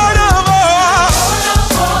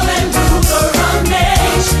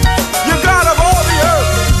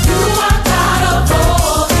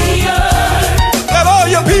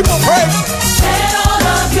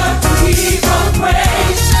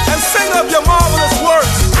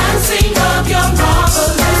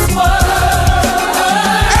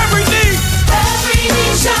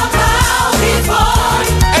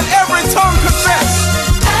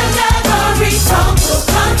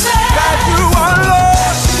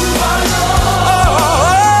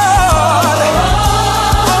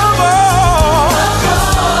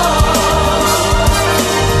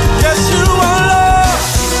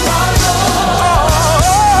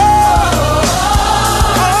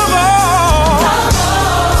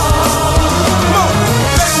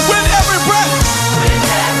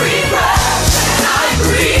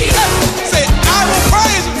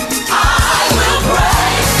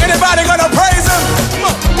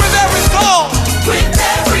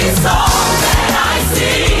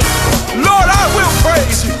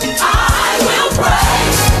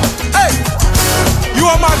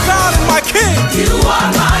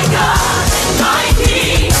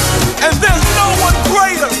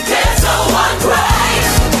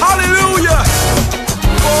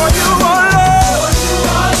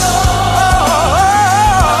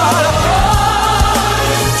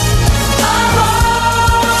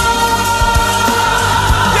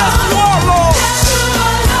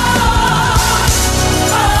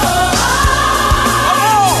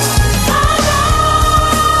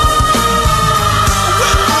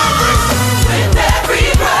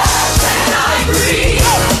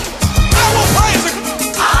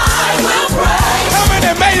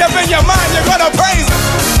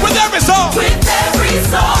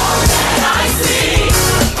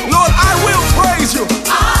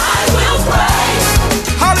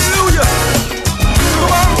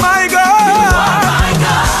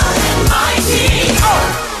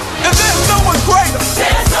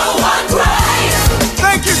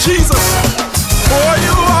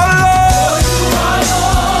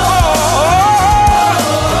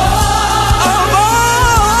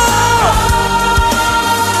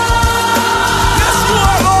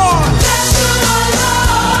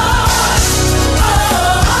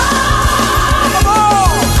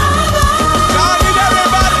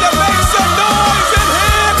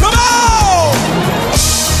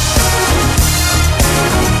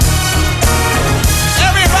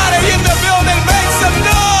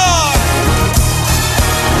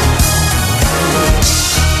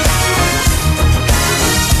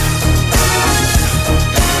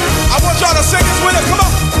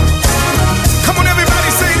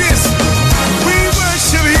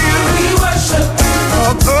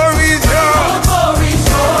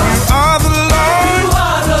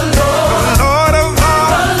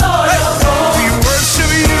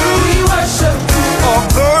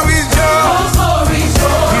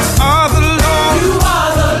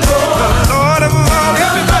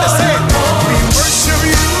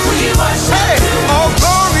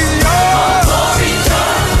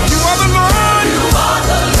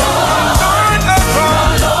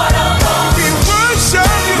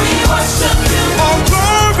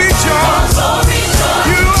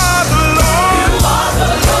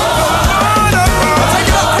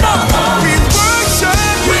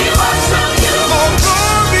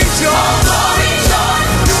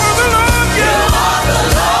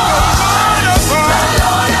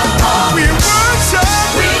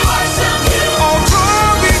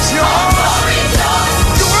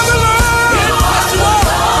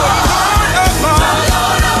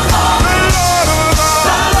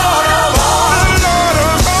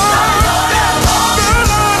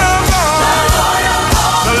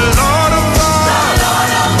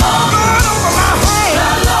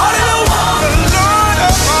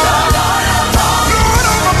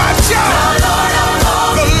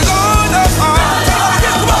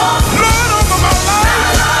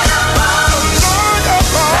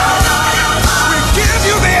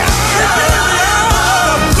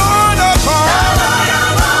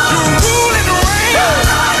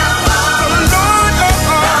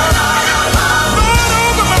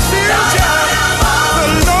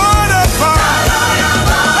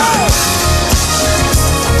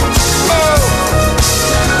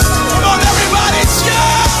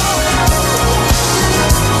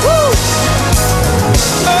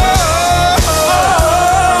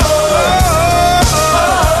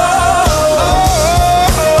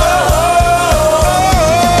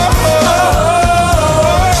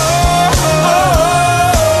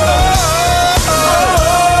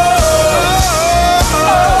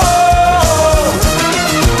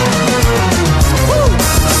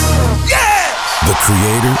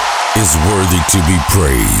 is worthy to be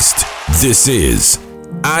praised. This is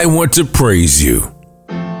I Want to Praise You.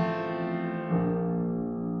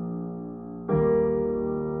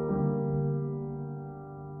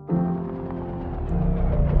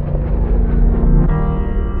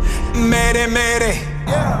 Mayday, mayday.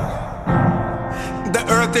 The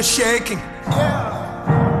earth is shaking.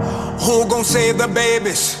 Who gon' save the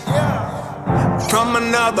babies from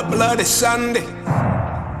another bloody Sunday?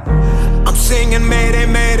 I'm singing mayday,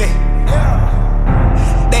 mayday.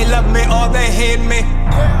 They love me or they hate me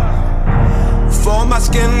for my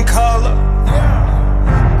skin color,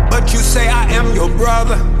 but you say I am your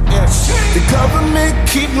brother. Yes. The government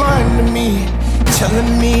keep lying to me,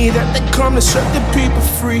 telling me that they come to set the people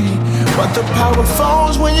free, but the power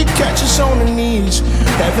falls when you catch us on the knees.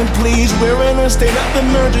 Heaven please, we're in a state of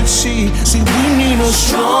emergency. See, we need a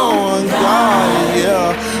strong God,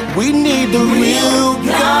 yeah. We need the real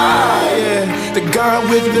God, yeah. The God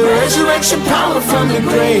with the resurrection power from the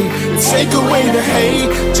grave, take away the hate,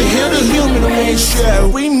 to heal the human race, yeah.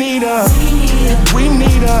 We need a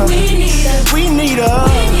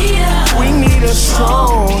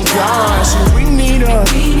strong God. So we need a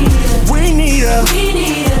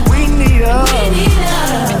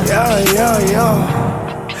yeah.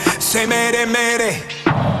 Say mayday, mayday.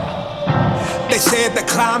 They said the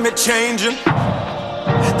climate changing,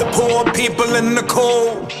 the poor people in the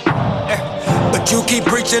cold, but you keep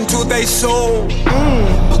preaching to their soul.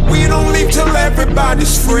 But we don't leave till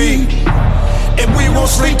everybody's free, and we won't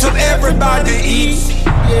sleep till everybody eats.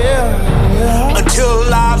 Until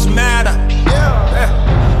lives matter,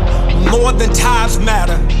 more than times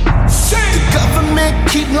matter. The government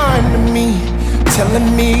keep lying to me,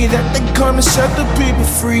 telling me that they come to set the people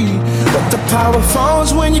free, but the power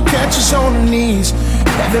falls when you catch us on the knees.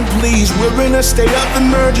 Heaven please, we're in a state of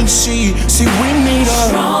emergency. See, we need a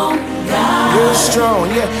strong God. Real strong,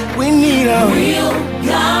 yeah. We need a real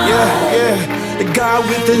God. Yeah. The God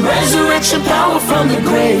with the resurrection power from the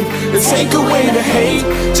grave, to take away the hate,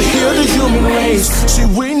 to heal the human race. See,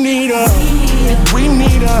 we need a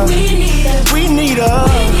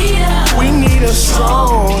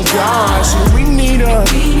strong God. So we need a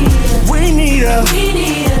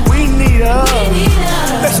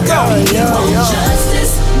let's go. We want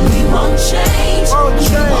justice, we want change, we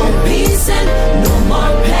want peace and no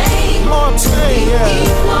more pain. Equal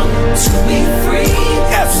to be free.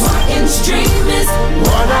 Martin's dream is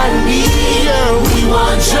what I need. We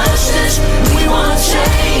want justice, we want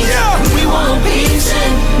change, we want peace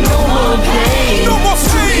and no more pain. To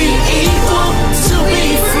be equal, to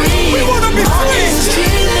be free. We wanna be Martin's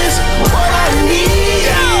dream is what I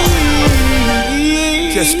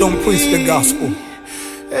need. Just don't preach the gospel,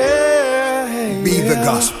 be the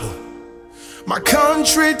gospel. My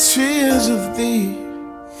country, tears of thee,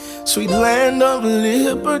 sweet land of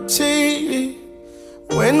liberty.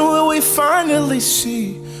 When will we finally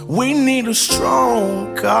see we need a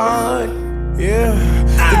strong God? Yeah.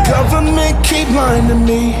 The government keep lying to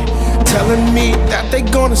me, telling me that they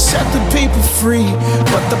gonna set the people free,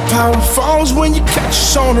 but the power falls when you catch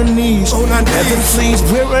us on our knees. Heaven please,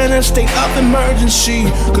 we're in a state of emergency,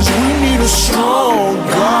 cause we need a strong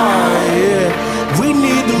God, yeah. We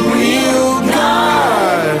need the real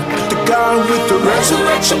God, the God with the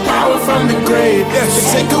resurrection power from the grave, to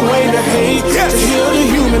take away the hate, to heal the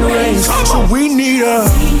human race. So we need a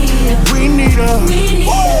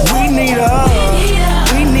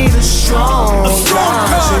strong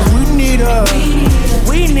God. So we need a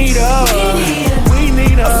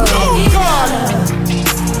strong God.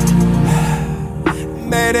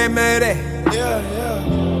 Mayday, mayday.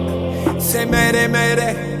 Yeah. Say mayday,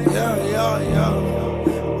 mayday. Yeah.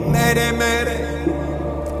 Mayday, mayday.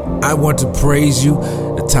 I Want to Praise You,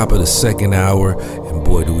 the top of the second hour, and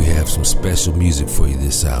boy do we have some special music for you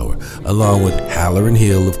this hour, along with Halloran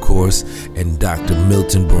Hill, of course, and Dr.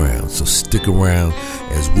 Milton Brown. So stick around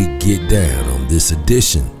as we get down on this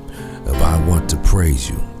edition of I Want to Praise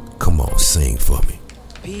You. Come on, sing for me.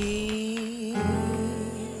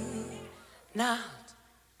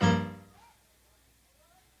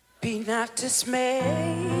 Be not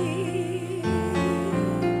dismayed.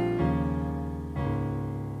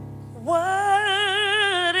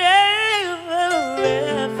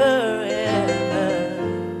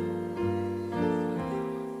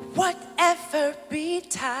 Whatever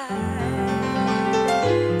betide,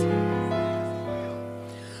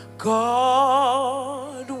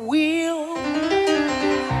 God will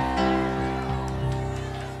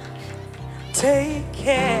take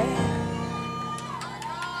care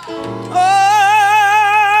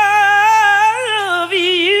of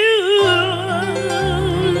you.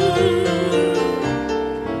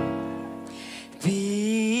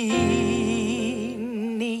 Be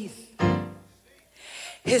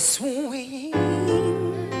His wings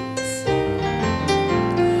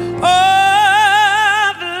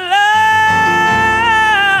of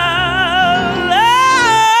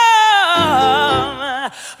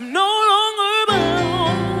love. I'm no longer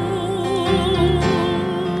bound.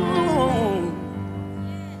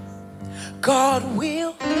 God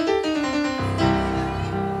will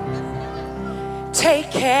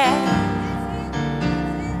take care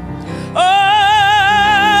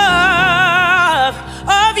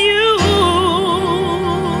of you.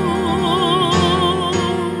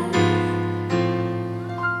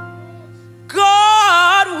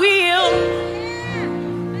 God will,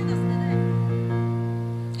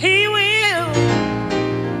 He will.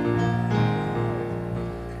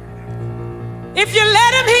 If you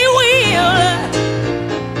let Him, He will.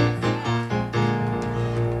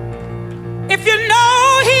 If you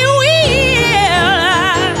know He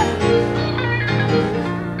will,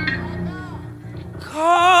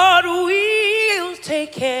 God will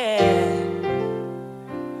take care.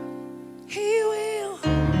 He will.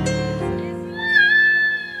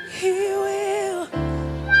 He will.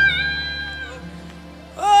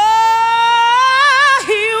 Oh,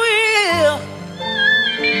 He will.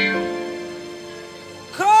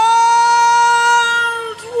 God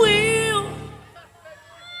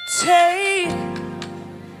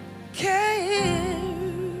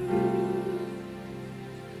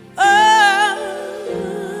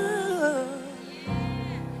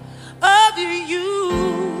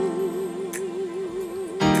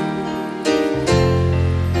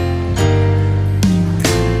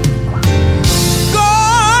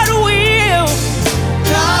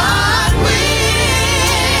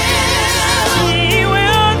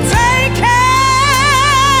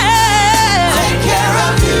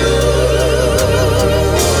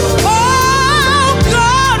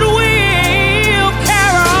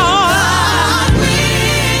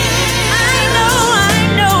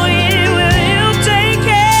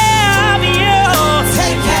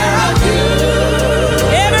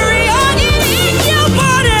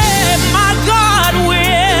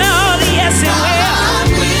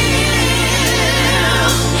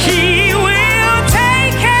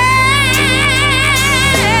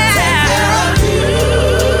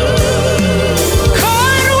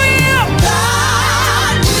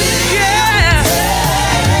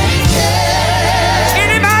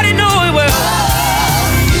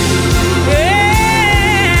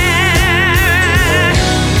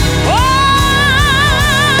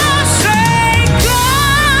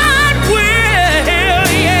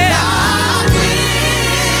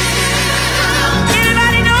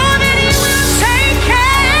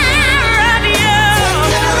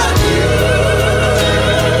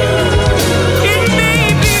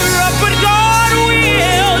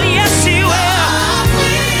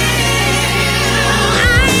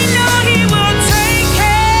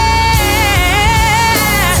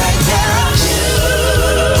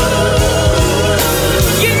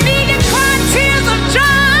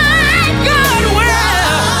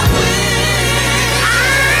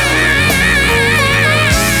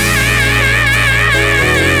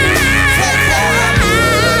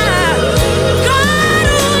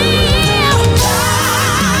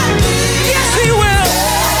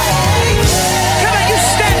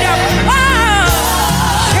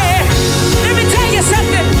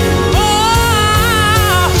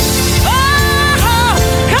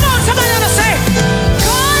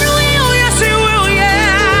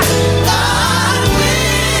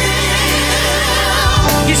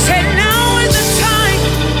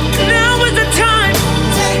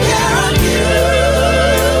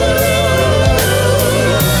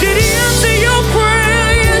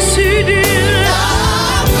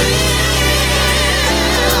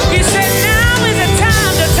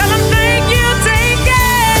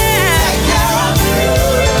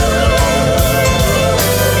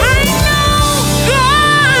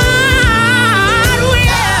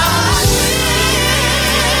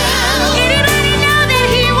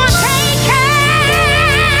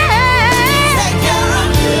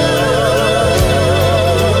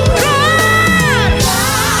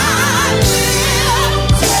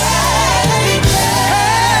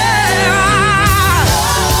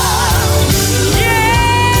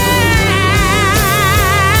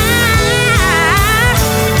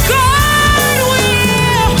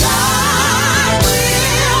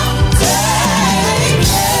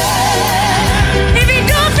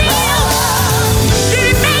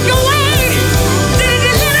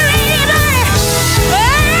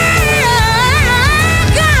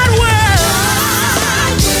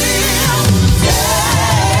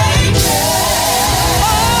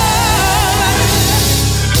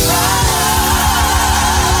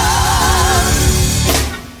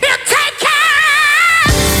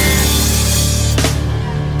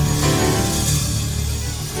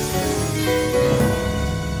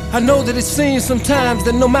I know that it seems sometimes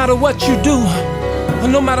that no matter what you do, or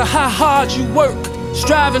no matter how hard you work,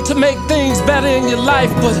 striving to make things better in your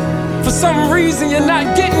life, but for some reason you're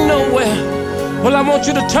not getting nowhere. Well, I want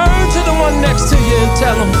you to turn to the one next to you and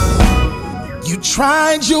tell him, you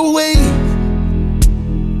tried your way,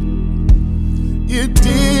 it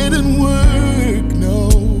didn't work, no.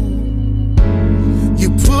 You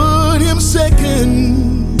put him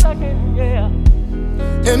second, yeah,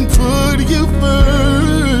 and put you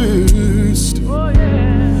first.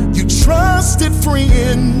 You trusted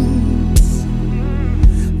friends,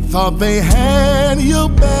 thought they had your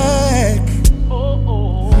back,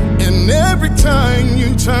 and every time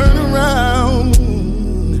you turn around,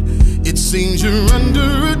 it seems you're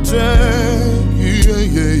under attack.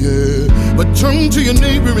 Yeah. But turn to your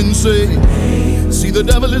neighbor and say, see, the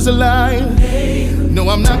devil is a liar. No,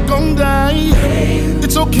 I'm not gonna die.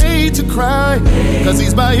 It's okay to cry, cause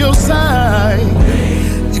he's by your side.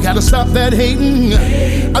 You gotta stop that hating.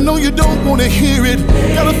 I know you don't wanna hear it.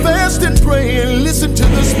 Gotta fast and pray and listen to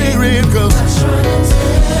the Spirit, cause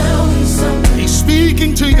he's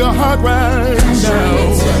speaking to your heart right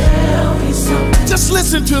now. Just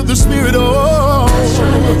listen to the Spirit. Oh,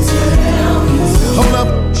 hold up.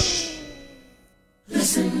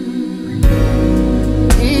 Listen.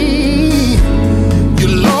 You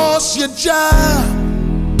lost your job.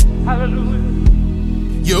 Hallelujah.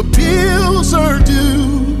 Your bills are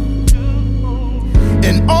due,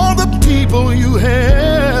 and all the people you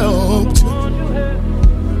helped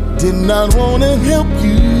did not want to help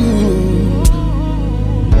you.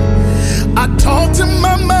 I talked to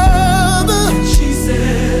my mother. She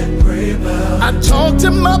said, pray about. I talked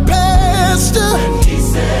to my pastor. And he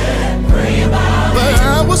said, pray about. But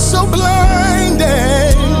I was so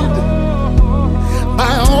blinded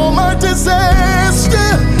by all my disaster.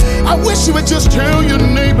 I wish you would just tell your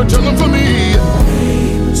neighbor, tell him for me.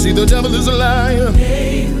 See, the devil is a liar.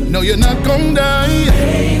 No, you're not gonna die.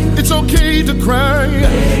 It's okay to cry,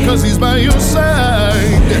 cause he's by your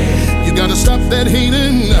side. You gotta stop that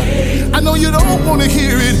hating. I know you don't wanna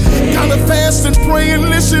hear it. Gotta fast and pray and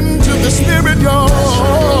listen to the Spirit, y'all.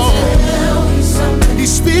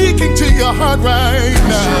 He's speaking to your heart right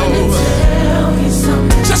now.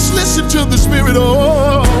 Just listen to the Spirit,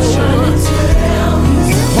 oh.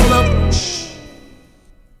 Hold up.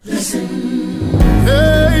 Listen.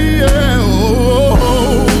 Hey, yeah, oh.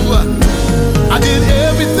 I did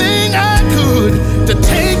everything I could to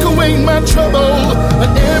take away my trouble, but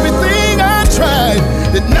everything I tried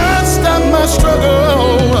did not stop my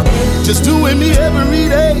struggle. Just doing me every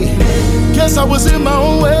day. Guess I was in my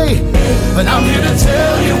own way, but I'm here to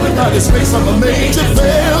tell you, without His grace I'm a major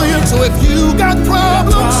failure. So if you got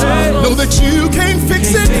problems, know that you can't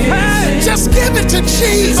fix it. Just give it to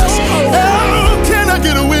Jesus. Oh, can I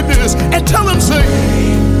get a witness and tell him, say,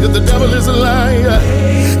 that the devil is a liar.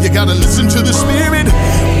 You gotta listen to the Spirit.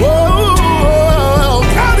 Whoa,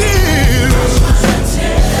 God is.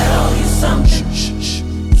 Tell you something.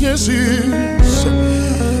 Yes, He is.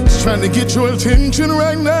 He's trying to get your attention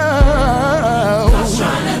right now. I'm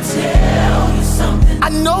trying to tell you something. I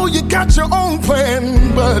know you got your own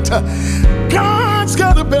plan, but God's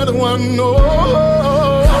got a better one. Oh,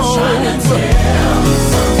 I'm trying to tell you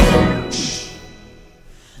something.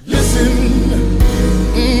 Listen.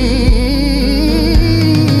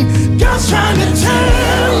 God's trying to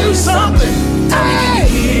tell you something. Hey,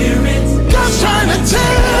 hear it. God's trying to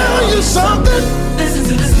tell you something. Listen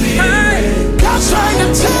to the Spirit. God's trying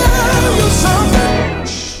to tell you something.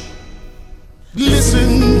 Listen.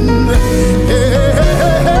 Hey.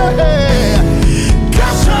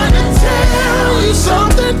 God's trying to tell you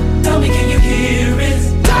something. Tell me, can you hear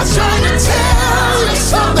it? God's trying to tell you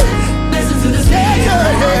something. Listen to the Spirit.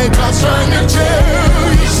 Yeah. God's trying to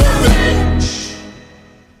tell you something.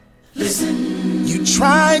 Listen. You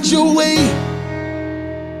tried your way.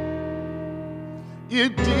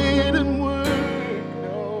 It didn't work,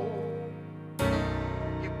 no.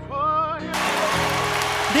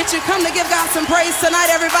 Did you come to give God some praise tonight,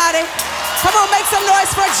 everybody? Come on, make some noise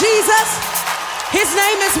for Jesus. His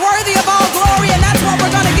name is worthy of all glory, and that's what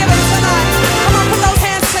we're going to give him tonight. Come on, put those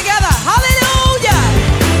hands together. Hallelujah.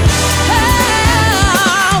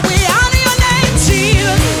 Hey, we honor your name,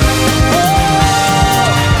 Jesus.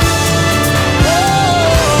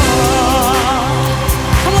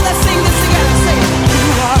 Come on, let's sing this together. Sing it.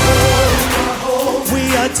 We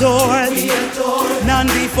adore thee, none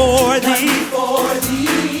before thee.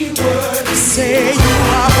 Say you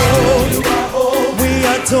are holy. We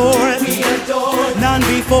adore thee, none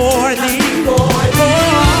before thee. Oh,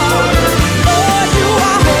 you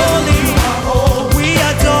are holy. We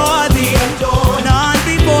adore thee, none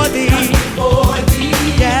before thee.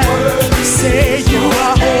 Yeah.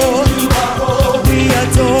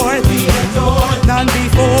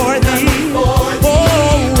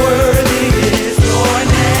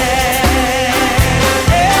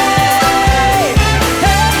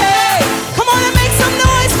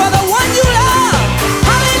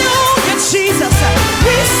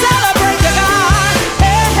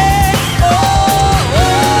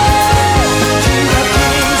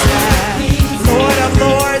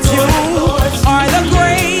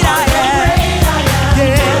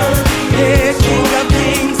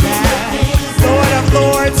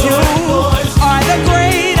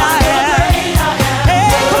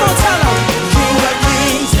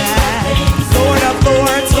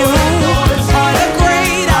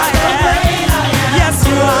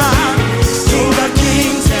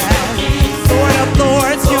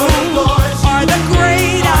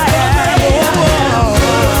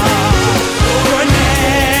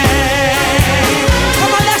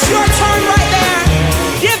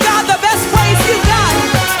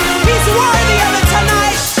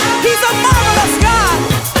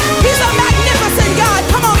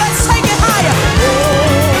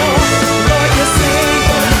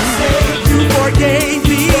 forgave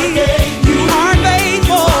me. You are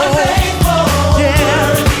faithful.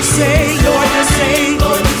 Yeah, say, Lord, you saved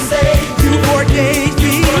me. You forgave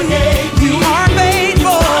me. You are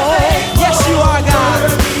faithful. Yes, you are, God.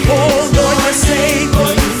 Oh, Lord, you saved me.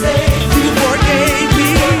 You forgave me.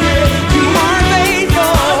 You are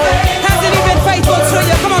faithful. Hasn't he been faithful to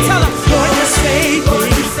you? Come on, tell him. Lord, you saved me.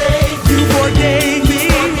 You forgave me.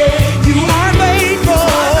 You are faithful.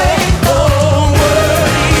 Oh,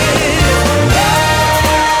 worthy is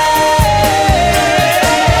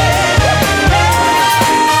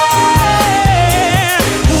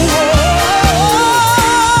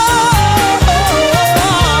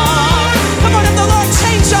come on, if the Lord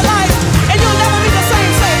changed your life and you'll never be the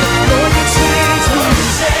same, say, Lord, you changed me,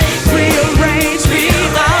 rearrange me,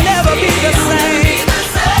 I'll never be the same.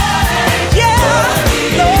 Yeah,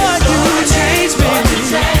 Lord, you changed me,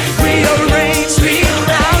 rearrange me,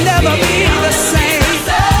 I'll never be the same.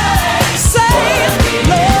 Say,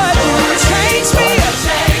 Lord, you changed me,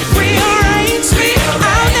 rearrange me,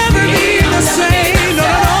 I'll never be the same. No,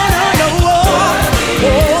 no, no, no,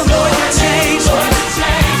 oh, Lord, you changed me,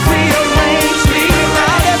 rearrange me,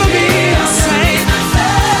 I'll never be the same.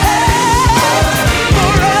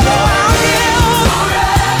 Forever I'll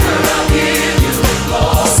give you,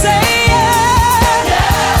 say yeah,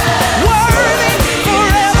 worthy,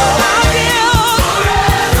 forever I'll give.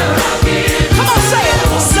 Come on, say it,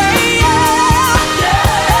 say yeah,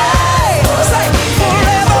 say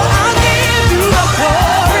forever I'll give you the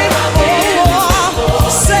glory. Oh,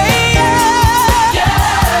 say yeah,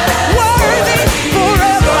 worthy,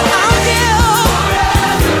 forever I'll give.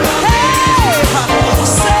 Hey,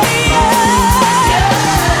 say yeah,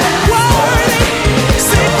 worthy,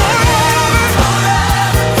 say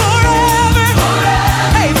forever,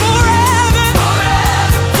 hey, forever,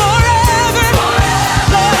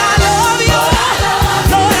 Lord, I love you,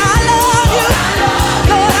 Lord, I love you,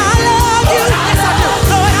 Lord, I love you, yes I do,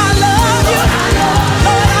 Lord, I love you,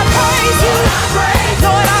 Lord, I praise you,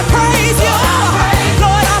 Lord, I praise you,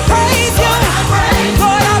 Lord, I praise you,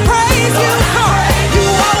 Lord, I praise you. You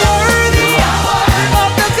are worthy of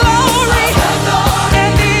the glory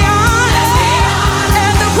and the honor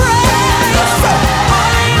and the praise.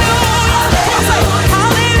 Hallelujah. Come on, say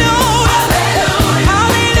hallelujah.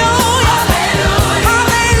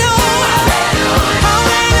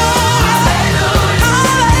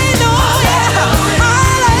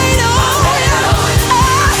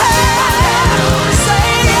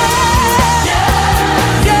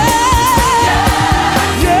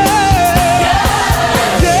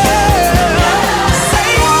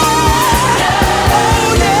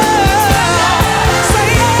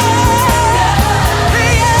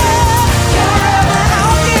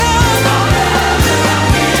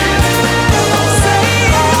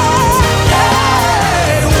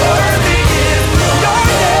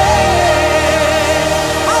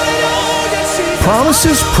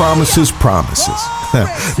 Promises, promises, promises.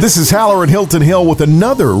 This is Halloran Hilton Hill with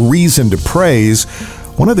another reason to praise.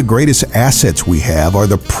 One of the greatest assets we have are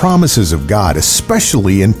the promises of God,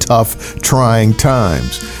 especially in tough, trying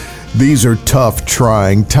times. These are tough,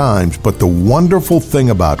 trying times, but the wonderful thing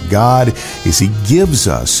about God is He gives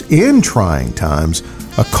us, in trying times,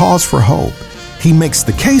 a cause for hope. He makes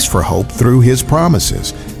the case for hope through His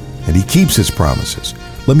promises, and He keeps His promises.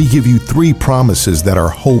 Let me give you 3 promises that are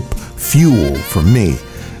hope fuel for me.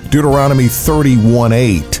 Deuteronomy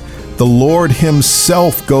 31:8. The Lord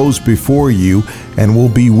Himself goes before you and will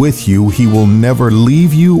be with you. He will never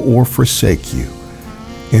leave you or forsake you.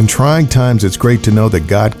 In trying times, it's great to know that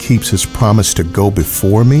God keeps His promise to go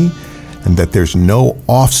before me and that there's no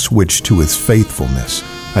off switch to His faithfulness.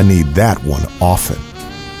 I need that one often.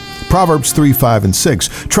 Proverbs 3:5 and 6.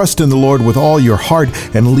 Trust in the Lord with all your heart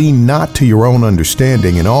and lean not to your own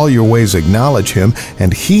understanding. In all your ways acknowledge Him,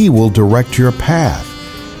 and He will direct your path.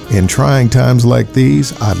 In trying times like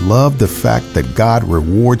these, I love the fact that God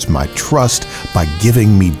rewards my trust by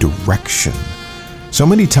giving me direction. So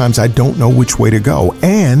many times I don't know which way to go,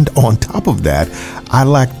 and on top of that, I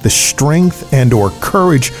lack the strength and or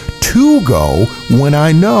courage to go when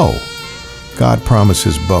I know. God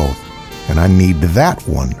promises both, and I need that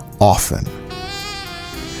one often.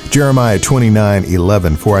 Jeremiah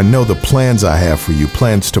 29:11, for I know the plans I have for you,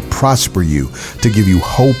 plans to prosper you, to give you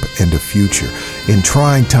hope and a future. In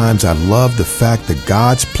trying times, I love the fact that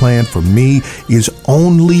God's plan for me is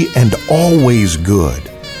only and always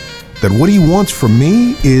good. That what He wants for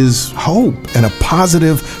me is hope and a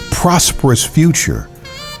positive, prosperous future.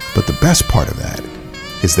 But the best part of that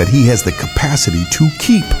is that He has the capacity to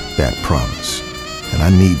keep that promise. And I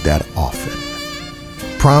need that often.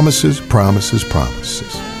 Promises, promises,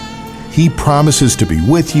 promises. He promises to be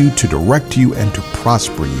with you, to direct you, and to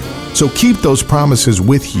prosper you. So keep those promises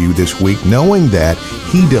with you this week, knowing that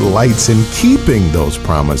He delights in keeping those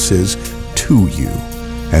promises to you.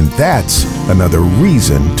 And that's another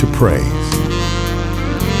reason to praise.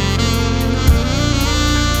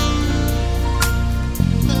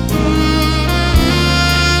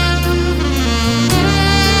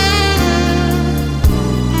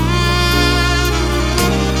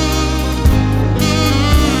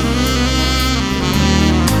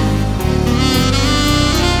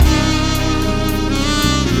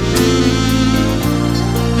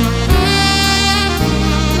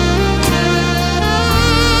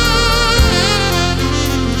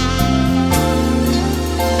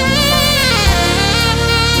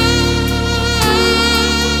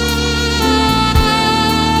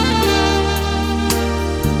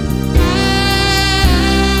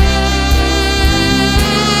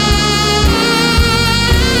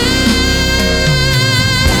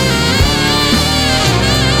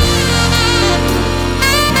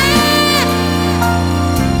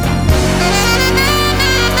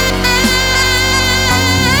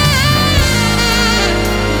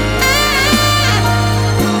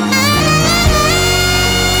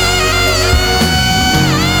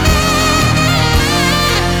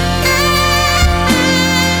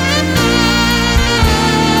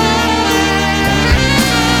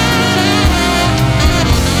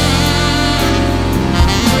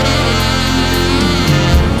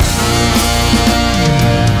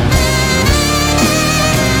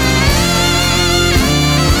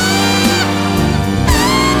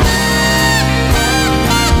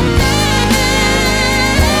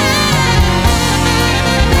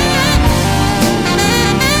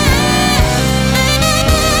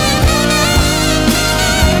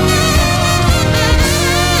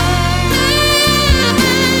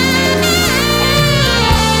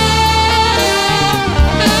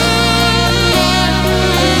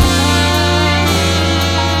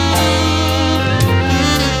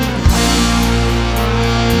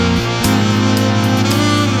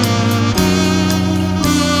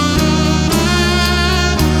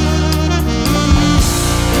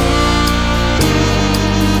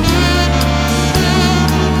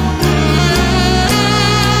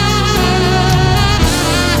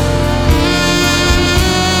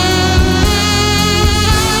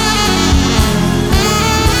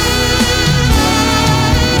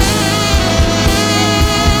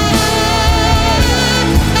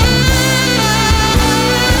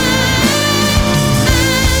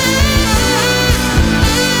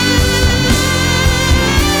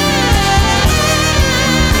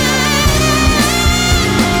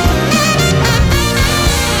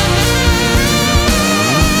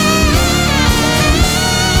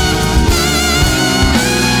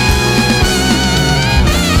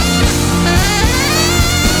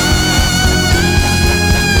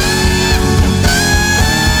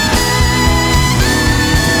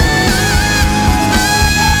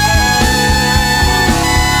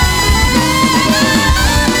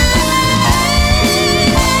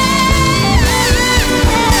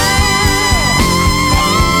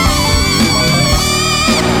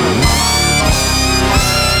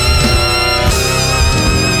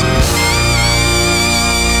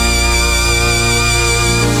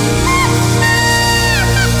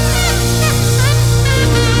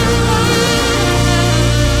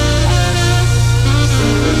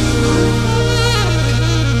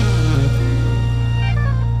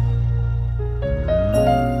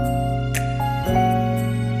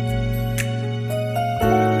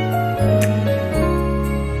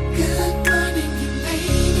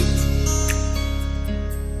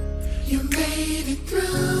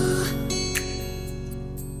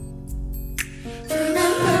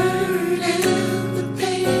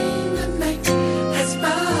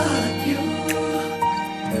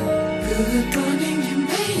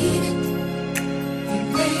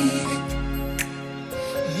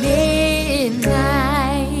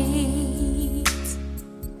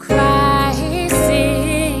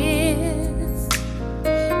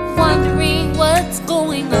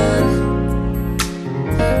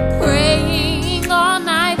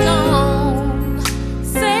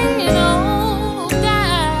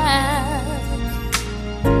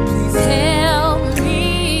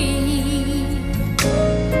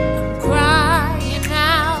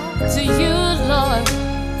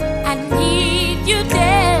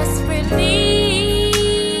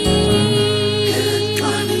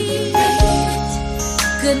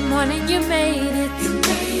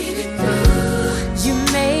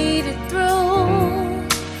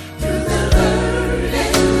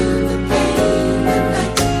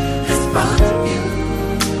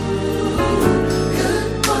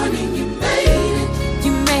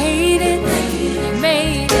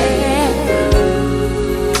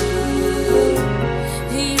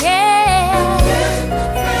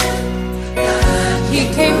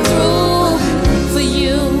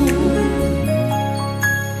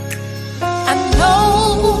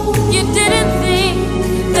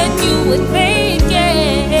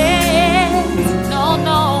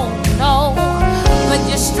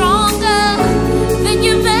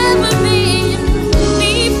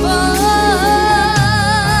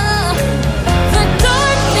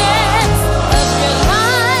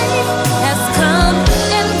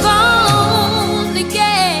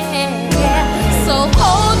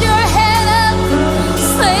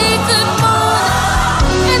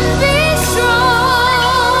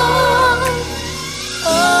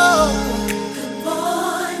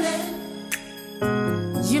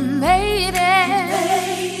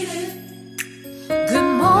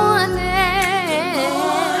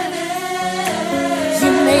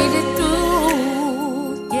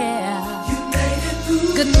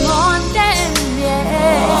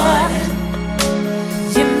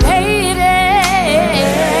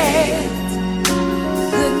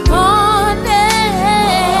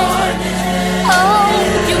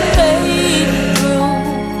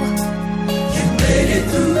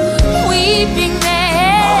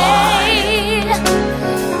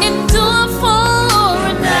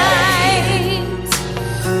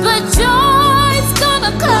 joy's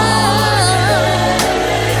gonna come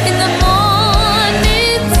in the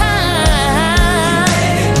morning time.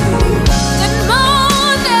 Good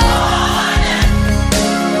morning,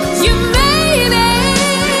 you made it.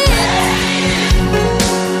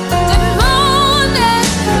 Good morning,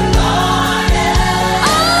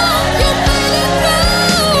 oh, you made it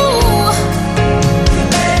through.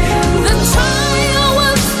 The trial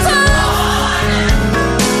was tough,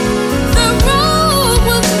 the road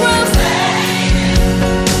was rough,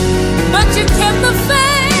 but you kept the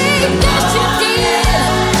faith, yes you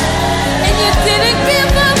did, and you didn't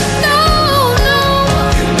give up, no, no.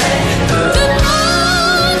 Good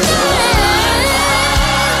morning,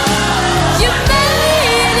 you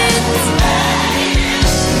made it.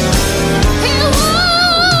 He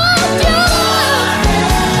woke you up,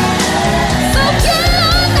 so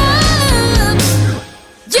get up.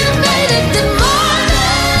 You made it. Good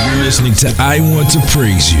morning. You're listening to I Want to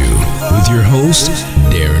Praise You with your host,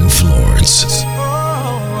 Darren Florence.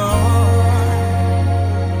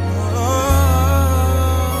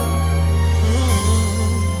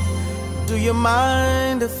 Do you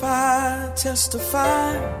mind if I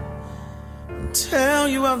testify and tell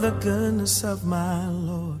you of the goodness of my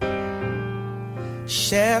Lord?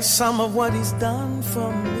 Share some of what He's done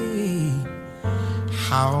for me,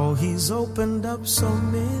 how He's opened up so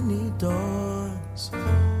many doors.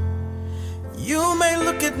 You may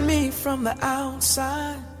look at me from the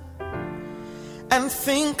outside and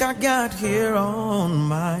think I got here on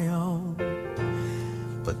my own,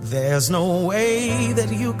 but there's no way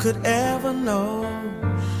that you could ever know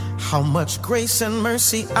how much grace and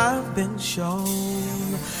mercy I've been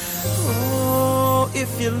shown. Oh,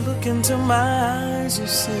 if you look into my eyes, you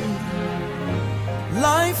see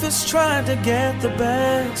life has tried to get the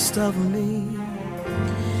best of me,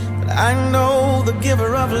 but I know the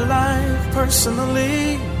giver of life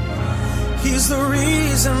personally. He's the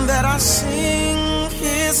reason that I sing.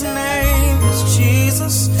 His name is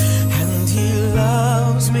Jesus, and He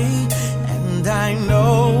loves me, and I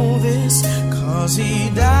know this 'cause He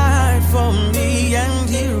died for me and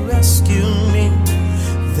He rescued me.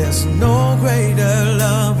 There's no greater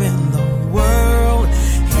love in the world.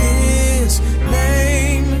 His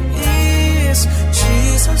name is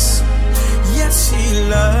Jesus. Yes, He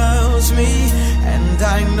loves me, and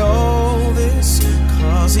I know this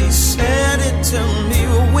 'cause He said it to me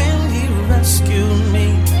when He rescued me.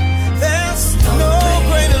 There's no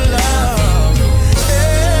greater love.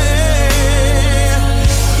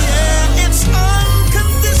 Yeah, it's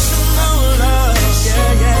unconditional love.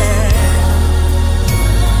 Yeah, yeah.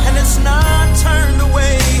 And it's not turned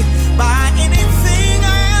away by anything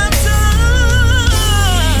I have done.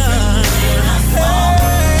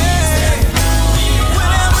 Hey,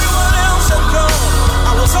 when everyone else had gone,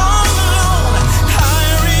 I was all alone. I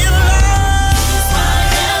realized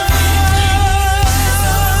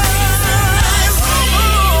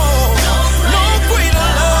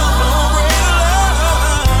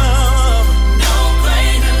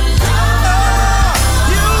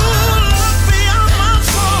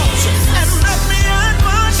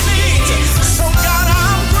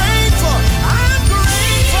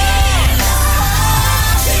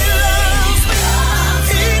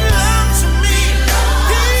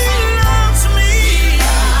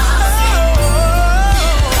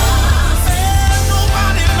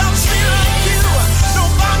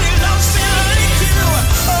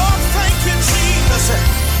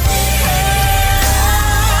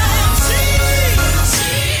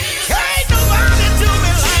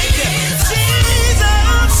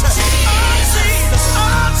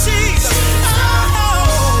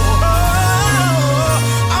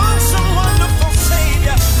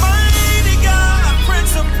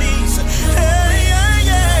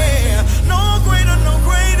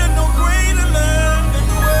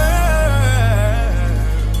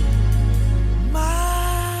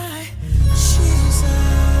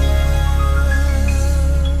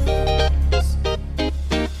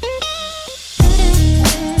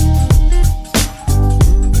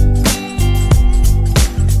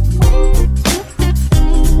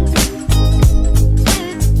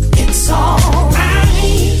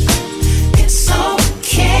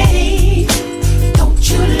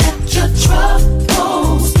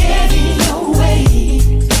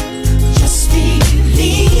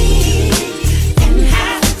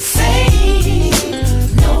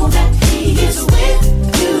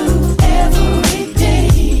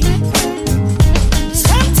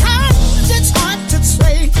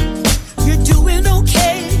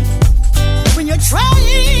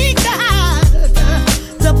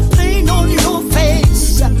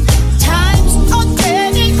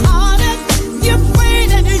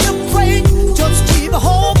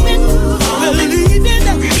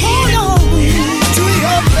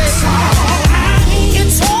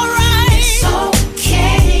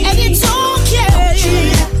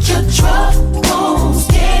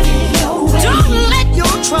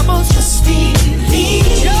Just believe.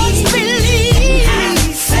 Just believe.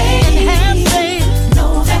 And have faith.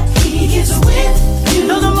 Know that He is with you.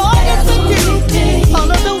 Know the Lord is with you all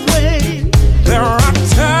of the way. There are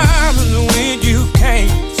times when you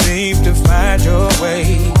can't seem to find your way.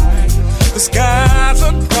 The skies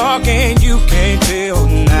are dark and you can't tell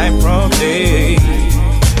night from day.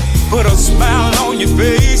 Put a smile on your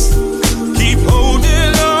face. Keep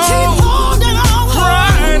holding on. Keep holding on.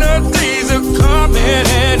 Brighter days are coming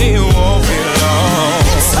and it won't be long.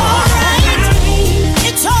 It's alright.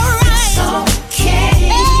 It's alright. It's okay.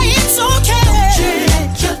 Hey, it's okay. Don't you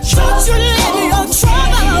let your troubles.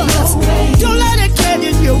 Don't let it get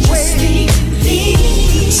in your way.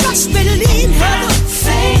 Just believe. Have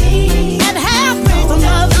faith. And have faith,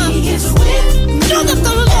 mother. Know that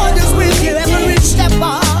the Lord is with you every step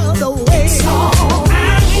of the way. It's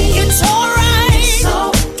alright. It's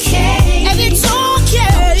okay. And it's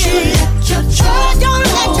okay. Don't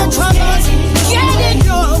let your troubles get in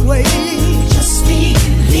your way. Just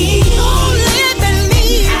believe. Only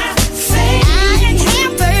believe. Have faith. And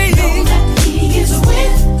have faith. Know that He is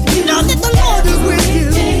with you. Know that the Lord is with you.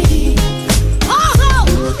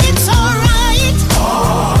 Oh, it's alright.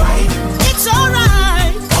 Alright. It's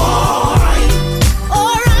alright. Alright.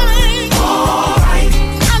 Alright. Alright.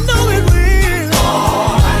 I know it will.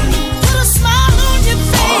 Alright. Put a smile on your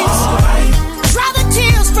face. Alright. Dry the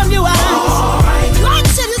tears from your eyes. Alright. God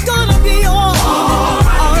said it's gonna be alright.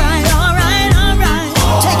 Alright, alright, alright.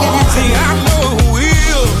 Take it as See, I know it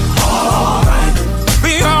will. Alright.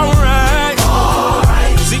 Be alright.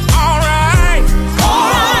 Alright. See, alright.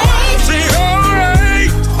 Alright. See,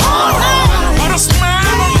 alright. Alright. Put a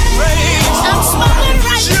smile on your face. I'm smiling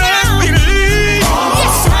right Just now. believe.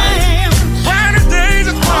 Yes, I am. Brighter days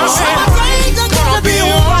are coming. Some days are gonna be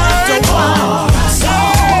alright. It's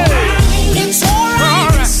alright. It's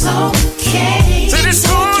alright. It's okay. Said it's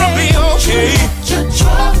gonna be okay. Your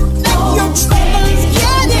troubles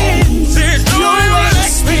get in. Said don't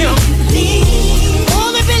let me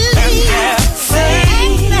Only believe. have faith.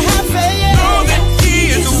 And have faith. Know that He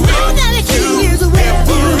is Know with that He is with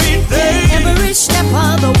every you day. every step of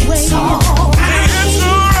the way. It's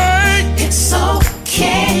alright. It's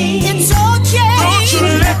okay. It's okay. Don't you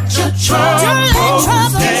let your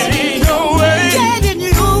troubles get in your way. Get in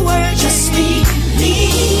your way. Just believe.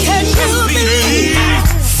 Can you believe? Have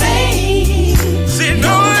faith. See,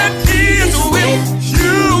 know that He is with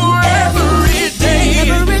you every day.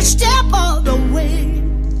 Every step of the way.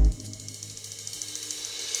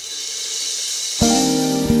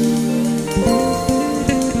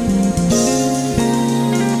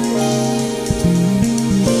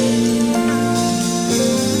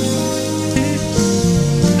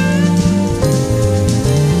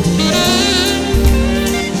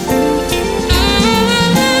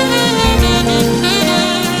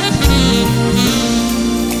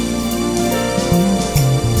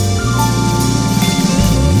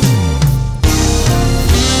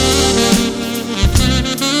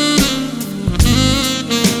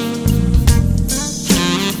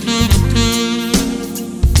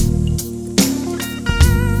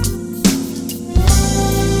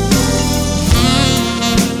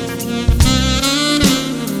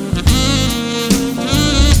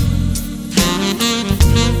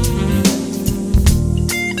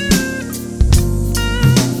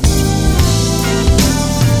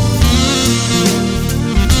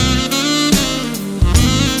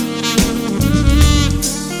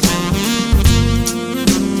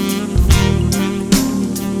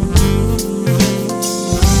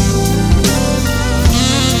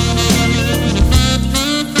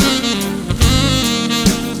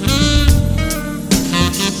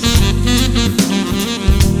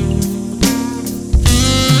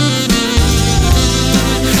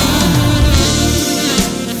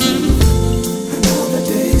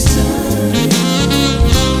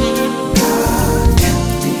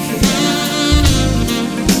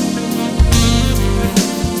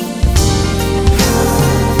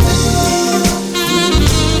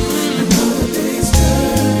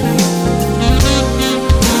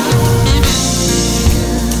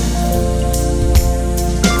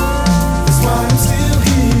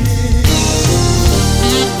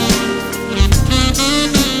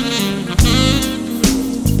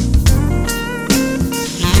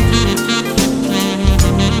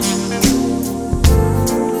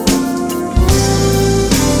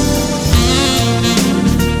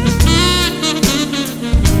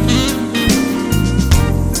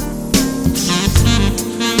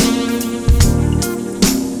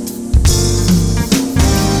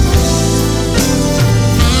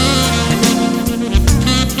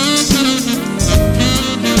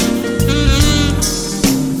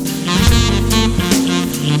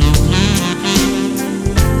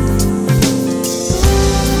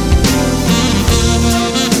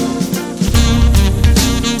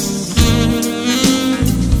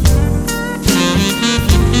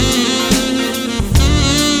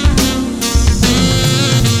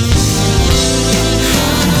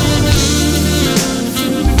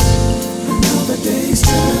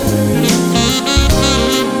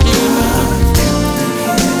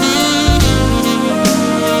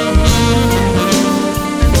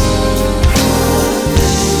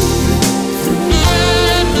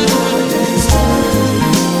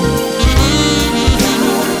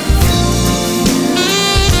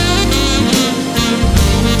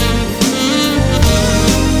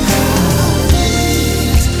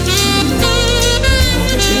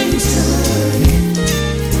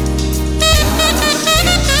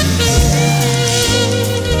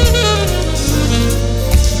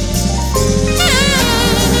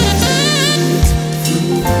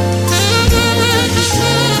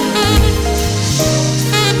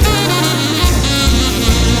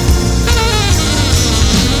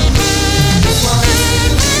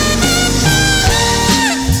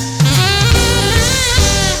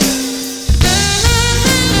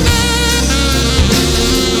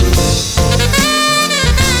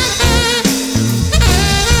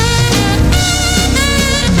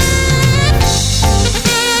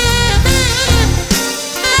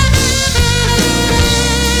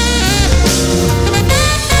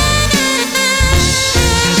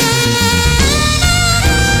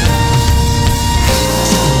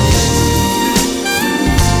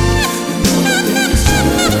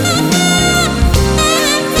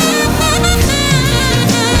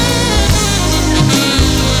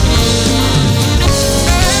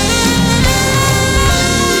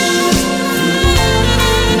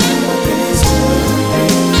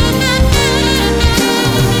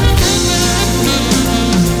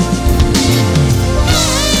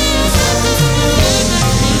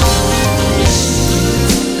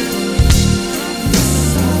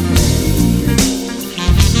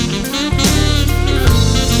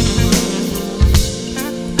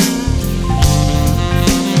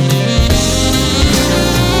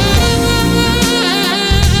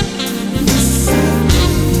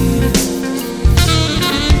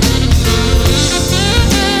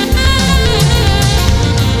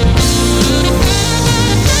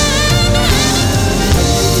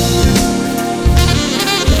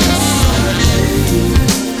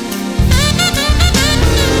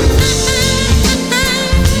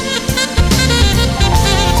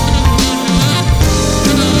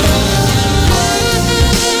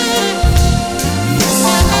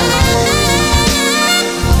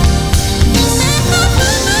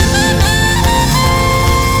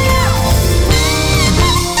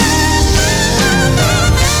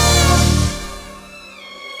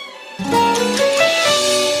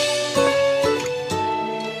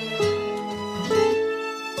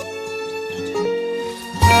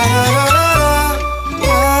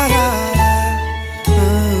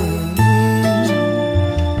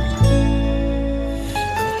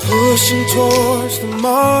 pushing towards the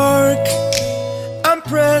mark. I'm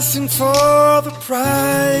pressing for the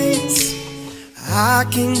prize. I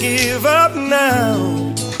can give up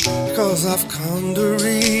now, 'cause I've come to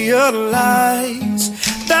realize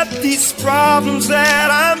that these problems that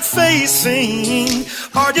I'm facing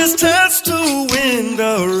are just tests to win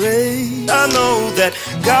the race. I know that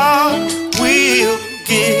God will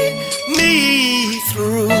get me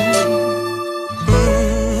through.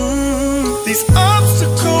 These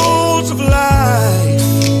obstacles of life,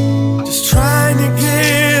 just trying to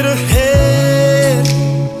get ahead.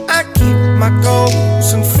 I keep my goals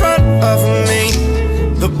in front of me,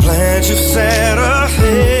 the plans you set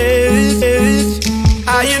ahead.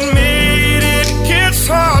 I admit it gets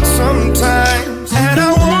hard sometimes, and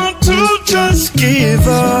I want to just give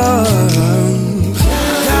up.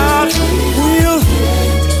 God will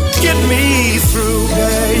get me through,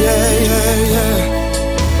 yeah.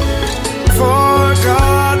 For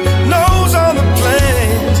God knows all the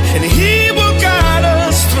plans, and He will guide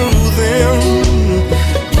us through them.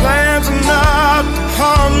 Plans are not to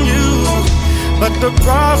harm you, but to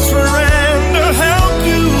prosper and to help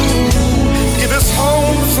you. Give us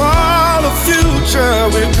hope for the future.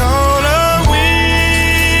 We're gonna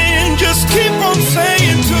win. Just keep on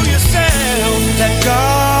saying to yourself that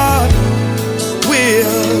God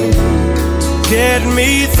will get me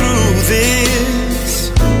through this.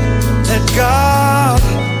 That God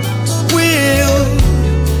will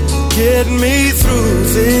get me through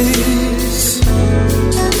this.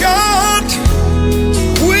 God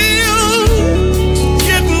will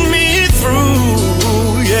get me through,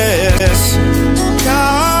 yes.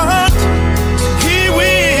 God, He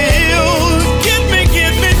will get me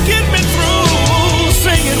through.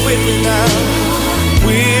 Sing it with me now.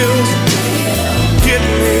 Will get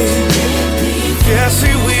me, yes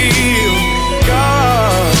He will.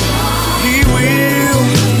 God, He will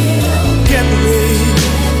get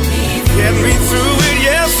me through it,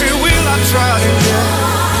 yes He will. I tried Him, yeah.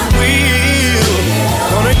 Will,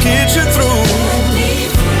 gonna get you through.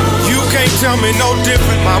 You can't tell me no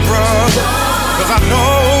different, my brother, 'cause I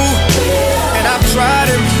know, and I've tried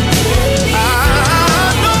Him. I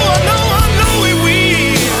know He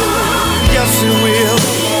will. Yes He will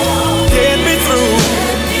get me through.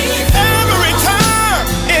 Every time,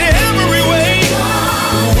 in every way,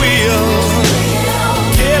 will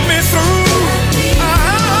get me through.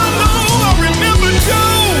 I remember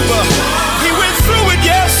Job. He went through it,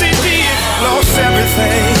 yes he did. Lost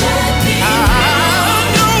everything. I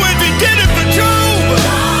know if He did it for Job,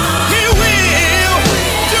 He will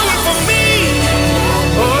do it for me.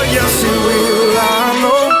 Oh yes He will. I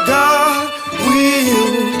know God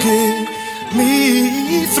will get me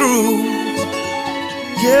through.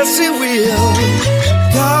 Yes He will.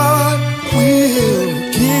 God will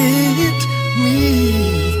get me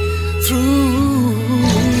through.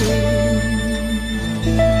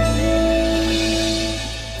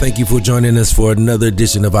 Thank you for joining us for another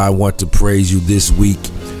edition of I Want to Praise You this week.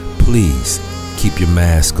 Please keep your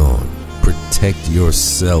mask on. Protect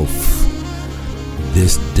yourself.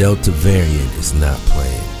 This Delta variant is not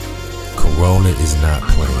playing. Corona is not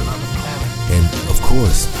playing. And of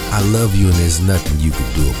course, I love you and there's nothing you can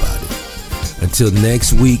do about it. Until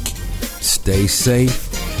next week, stay safe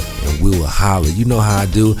and we will holler. You know how I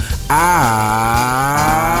do.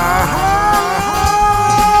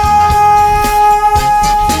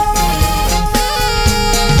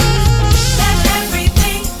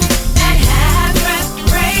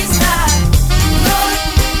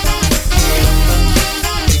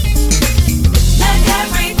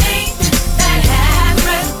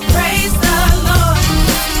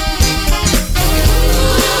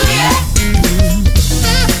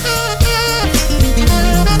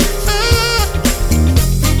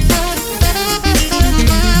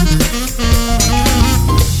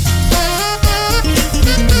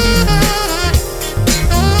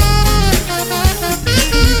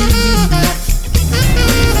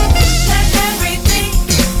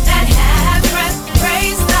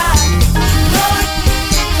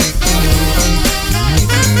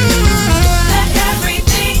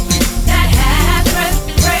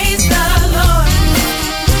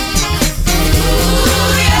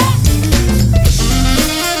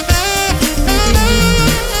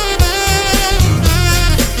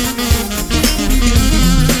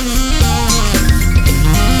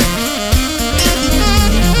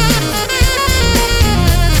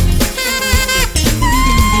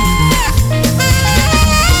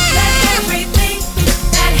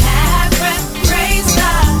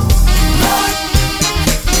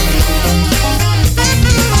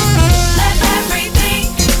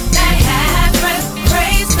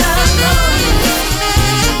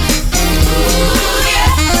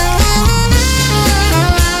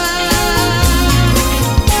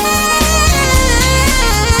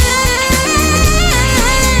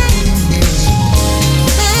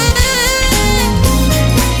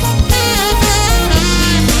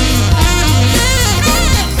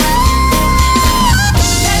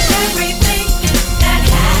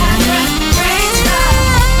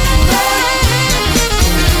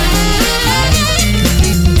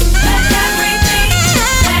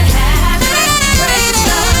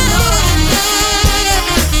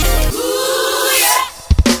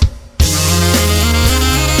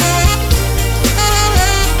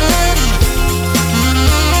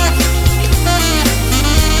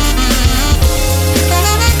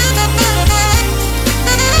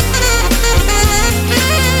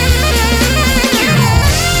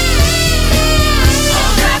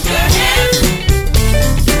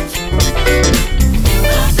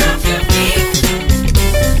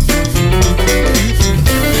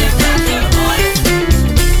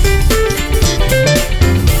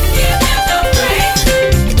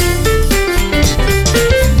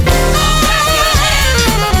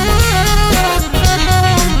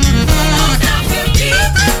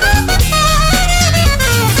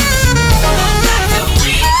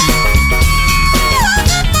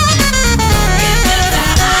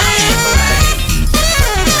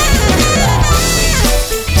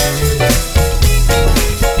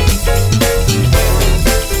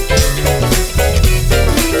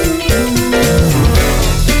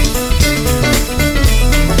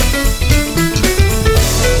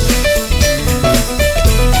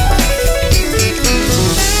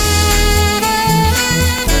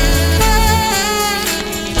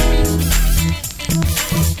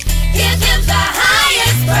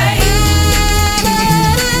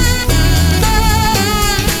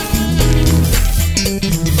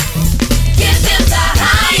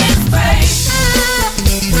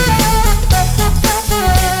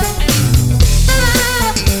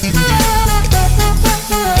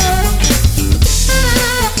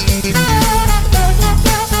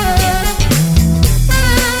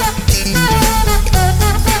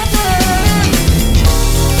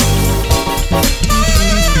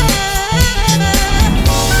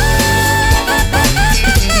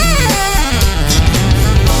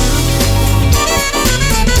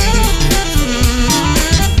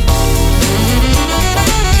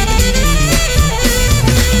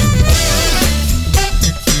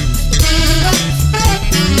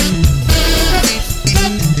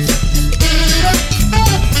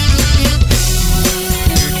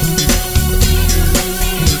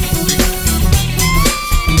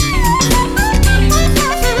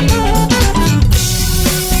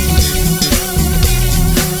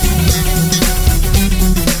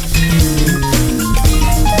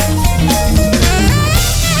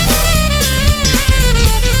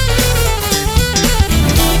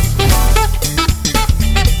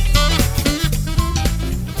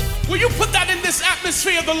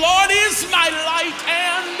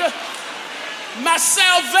 my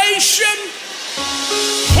salvation,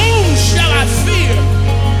 whom shall I fear?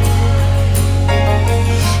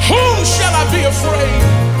 Whom shall I be afraid?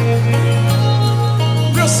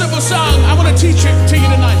 Real simple song. I want to teach it to you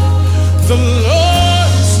tonight. The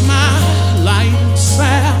Lord is my light and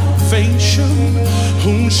salvation.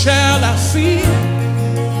 Whom shall I fear?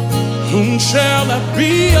 Whom shall I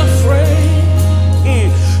be afraid?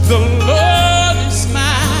 The Lord is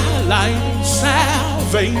my light and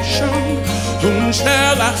salvation. Whom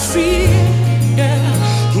shall I fear? Yeah.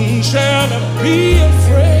 Whom shall I be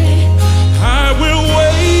afraid? I will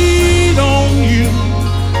wait on you.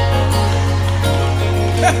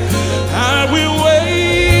 I will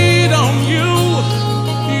wait on you.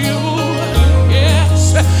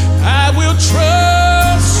 Yes, I will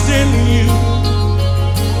trust in you.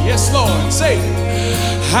 Yes, Lord, say,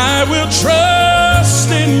 I will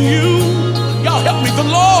trust in you. Y'all help me. The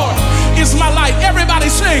Lord is my light. Everybody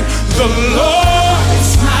sing. The Lord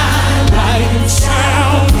is my light and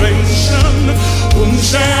salvation. Whom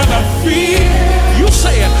shall I fear? You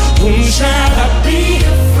say it. Whom shall I be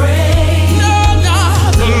afraid? No, no.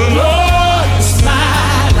 The Lord is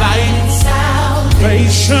my light and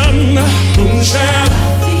salvation. Whom shall I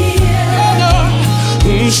fear? No.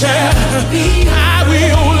 Whom shall I be? I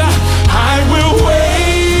will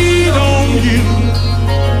wait on you.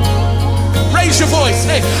 Raise your voice.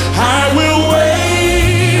 Hey, I will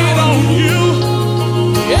wait on you.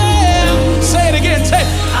 Yeah. Say it again. Say,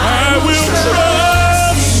 I will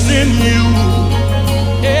trust in you.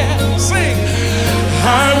 Yeah. Sing.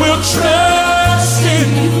 I will trust in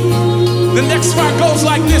you. The next part goes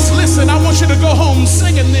like this. Listen, I want you to go home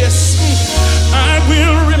singing this. I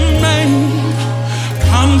will remain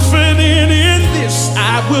confident in this.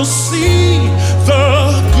 I will see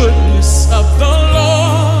the goodness of the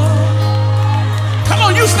Lord. Come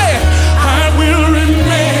on, you say it. I will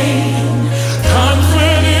remain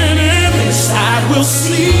confident in this. I will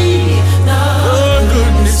see the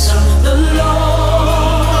goodness of the Lord.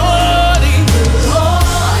 The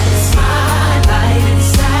Lord is my light and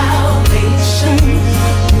salvation.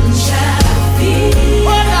 Whom shall I fear?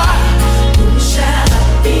 Whom shall I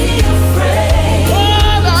be afraid?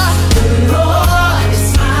 The Lord is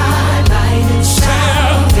my light and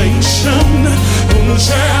salvation. Whom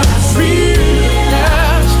shall I fear?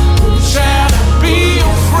 Whom shall I be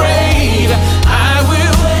afraid? I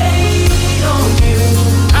will wait on you.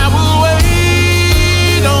 I will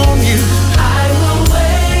wait on you. I will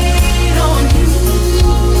wait on you.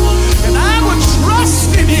 And I will trust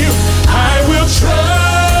in you. I will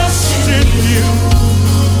trust in you.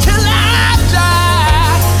 Till I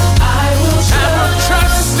die, I will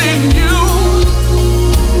trust in you.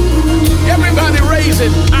 Everybody raise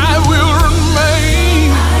it. I will remain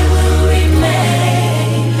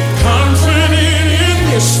confident in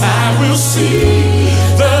this. I will see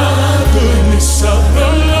the goodness of the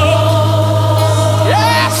Lord.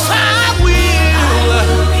 Yes, I will.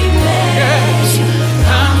 Yes,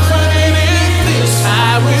 confident in this. I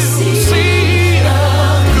will see the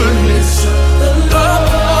goodness of the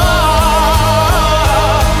Lord.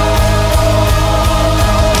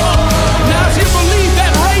 Now, if you believe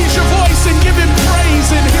that, raise your voice and give him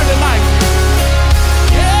praise in here tonight.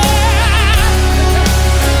 Yeah.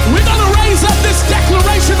 We're going to raise up this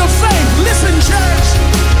declaration of faith. Listen,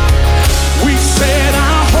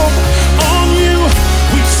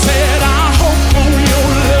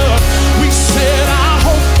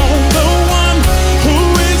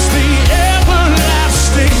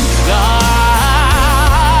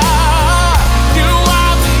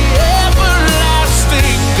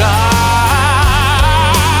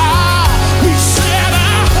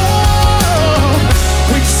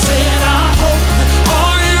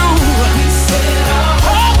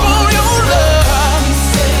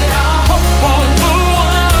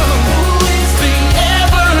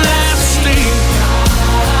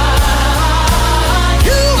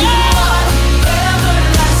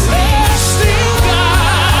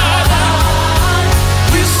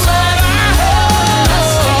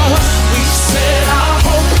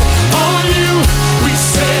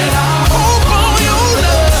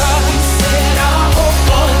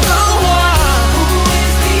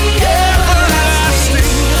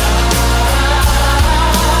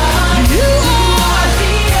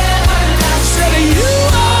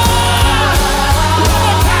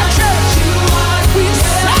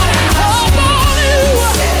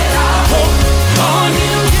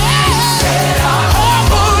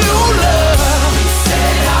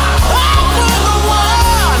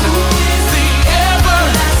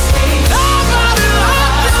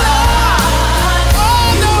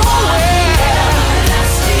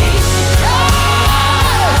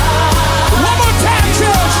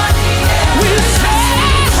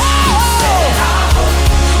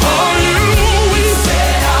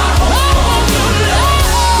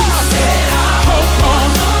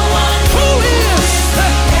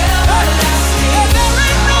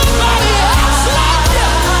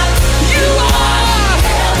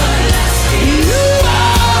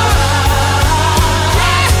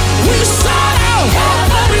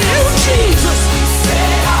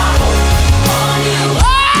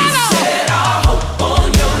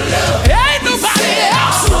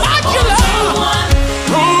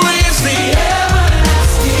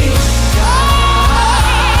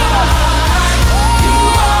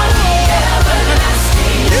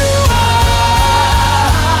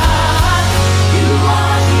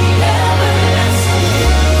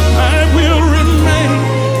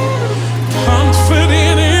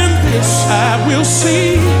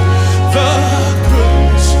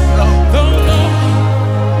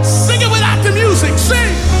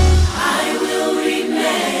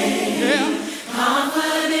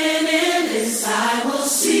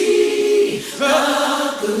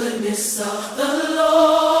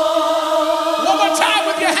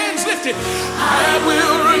 it. I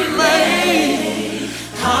will remain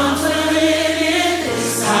confident in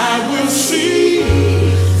this. I will see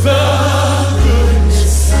the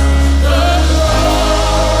goodness of the Lord.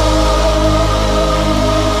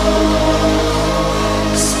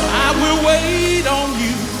 So I will wait on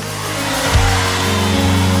you.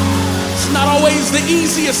 It's not always the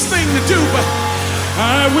easiest thing to do, but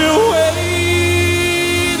I will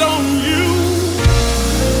wait on you.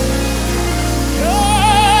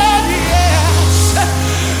 God, yes,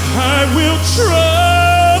 I will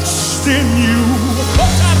trust in you.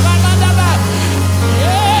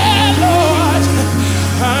 Yeah, Lord,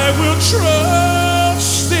 I will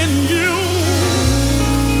trust in you.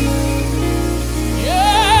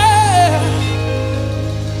 Yeah.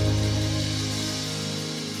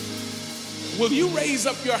 Will you raise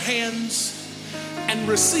up your hands and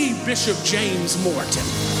receive Bishop James Morton?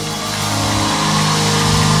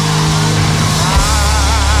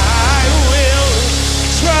 I will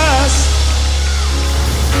trust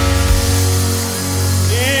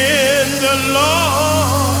in the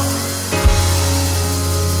Lord.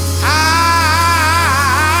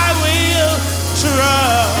 I will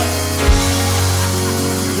trust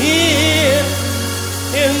in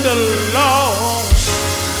the Lord.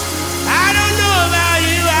 I don't know about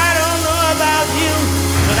you, I don't know about you,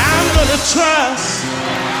 but I'm gonna trust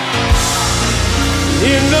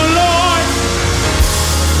in the Lord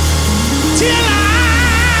till I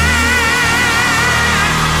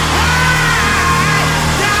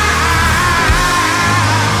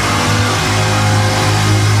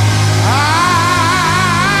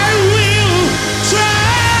will trust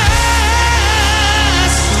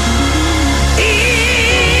in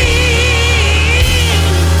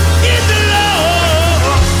the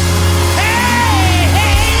Lord.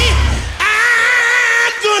 Hey,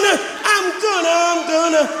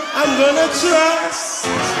 I'm gonna trust.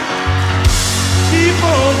 Keep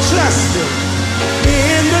on trusting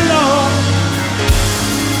in the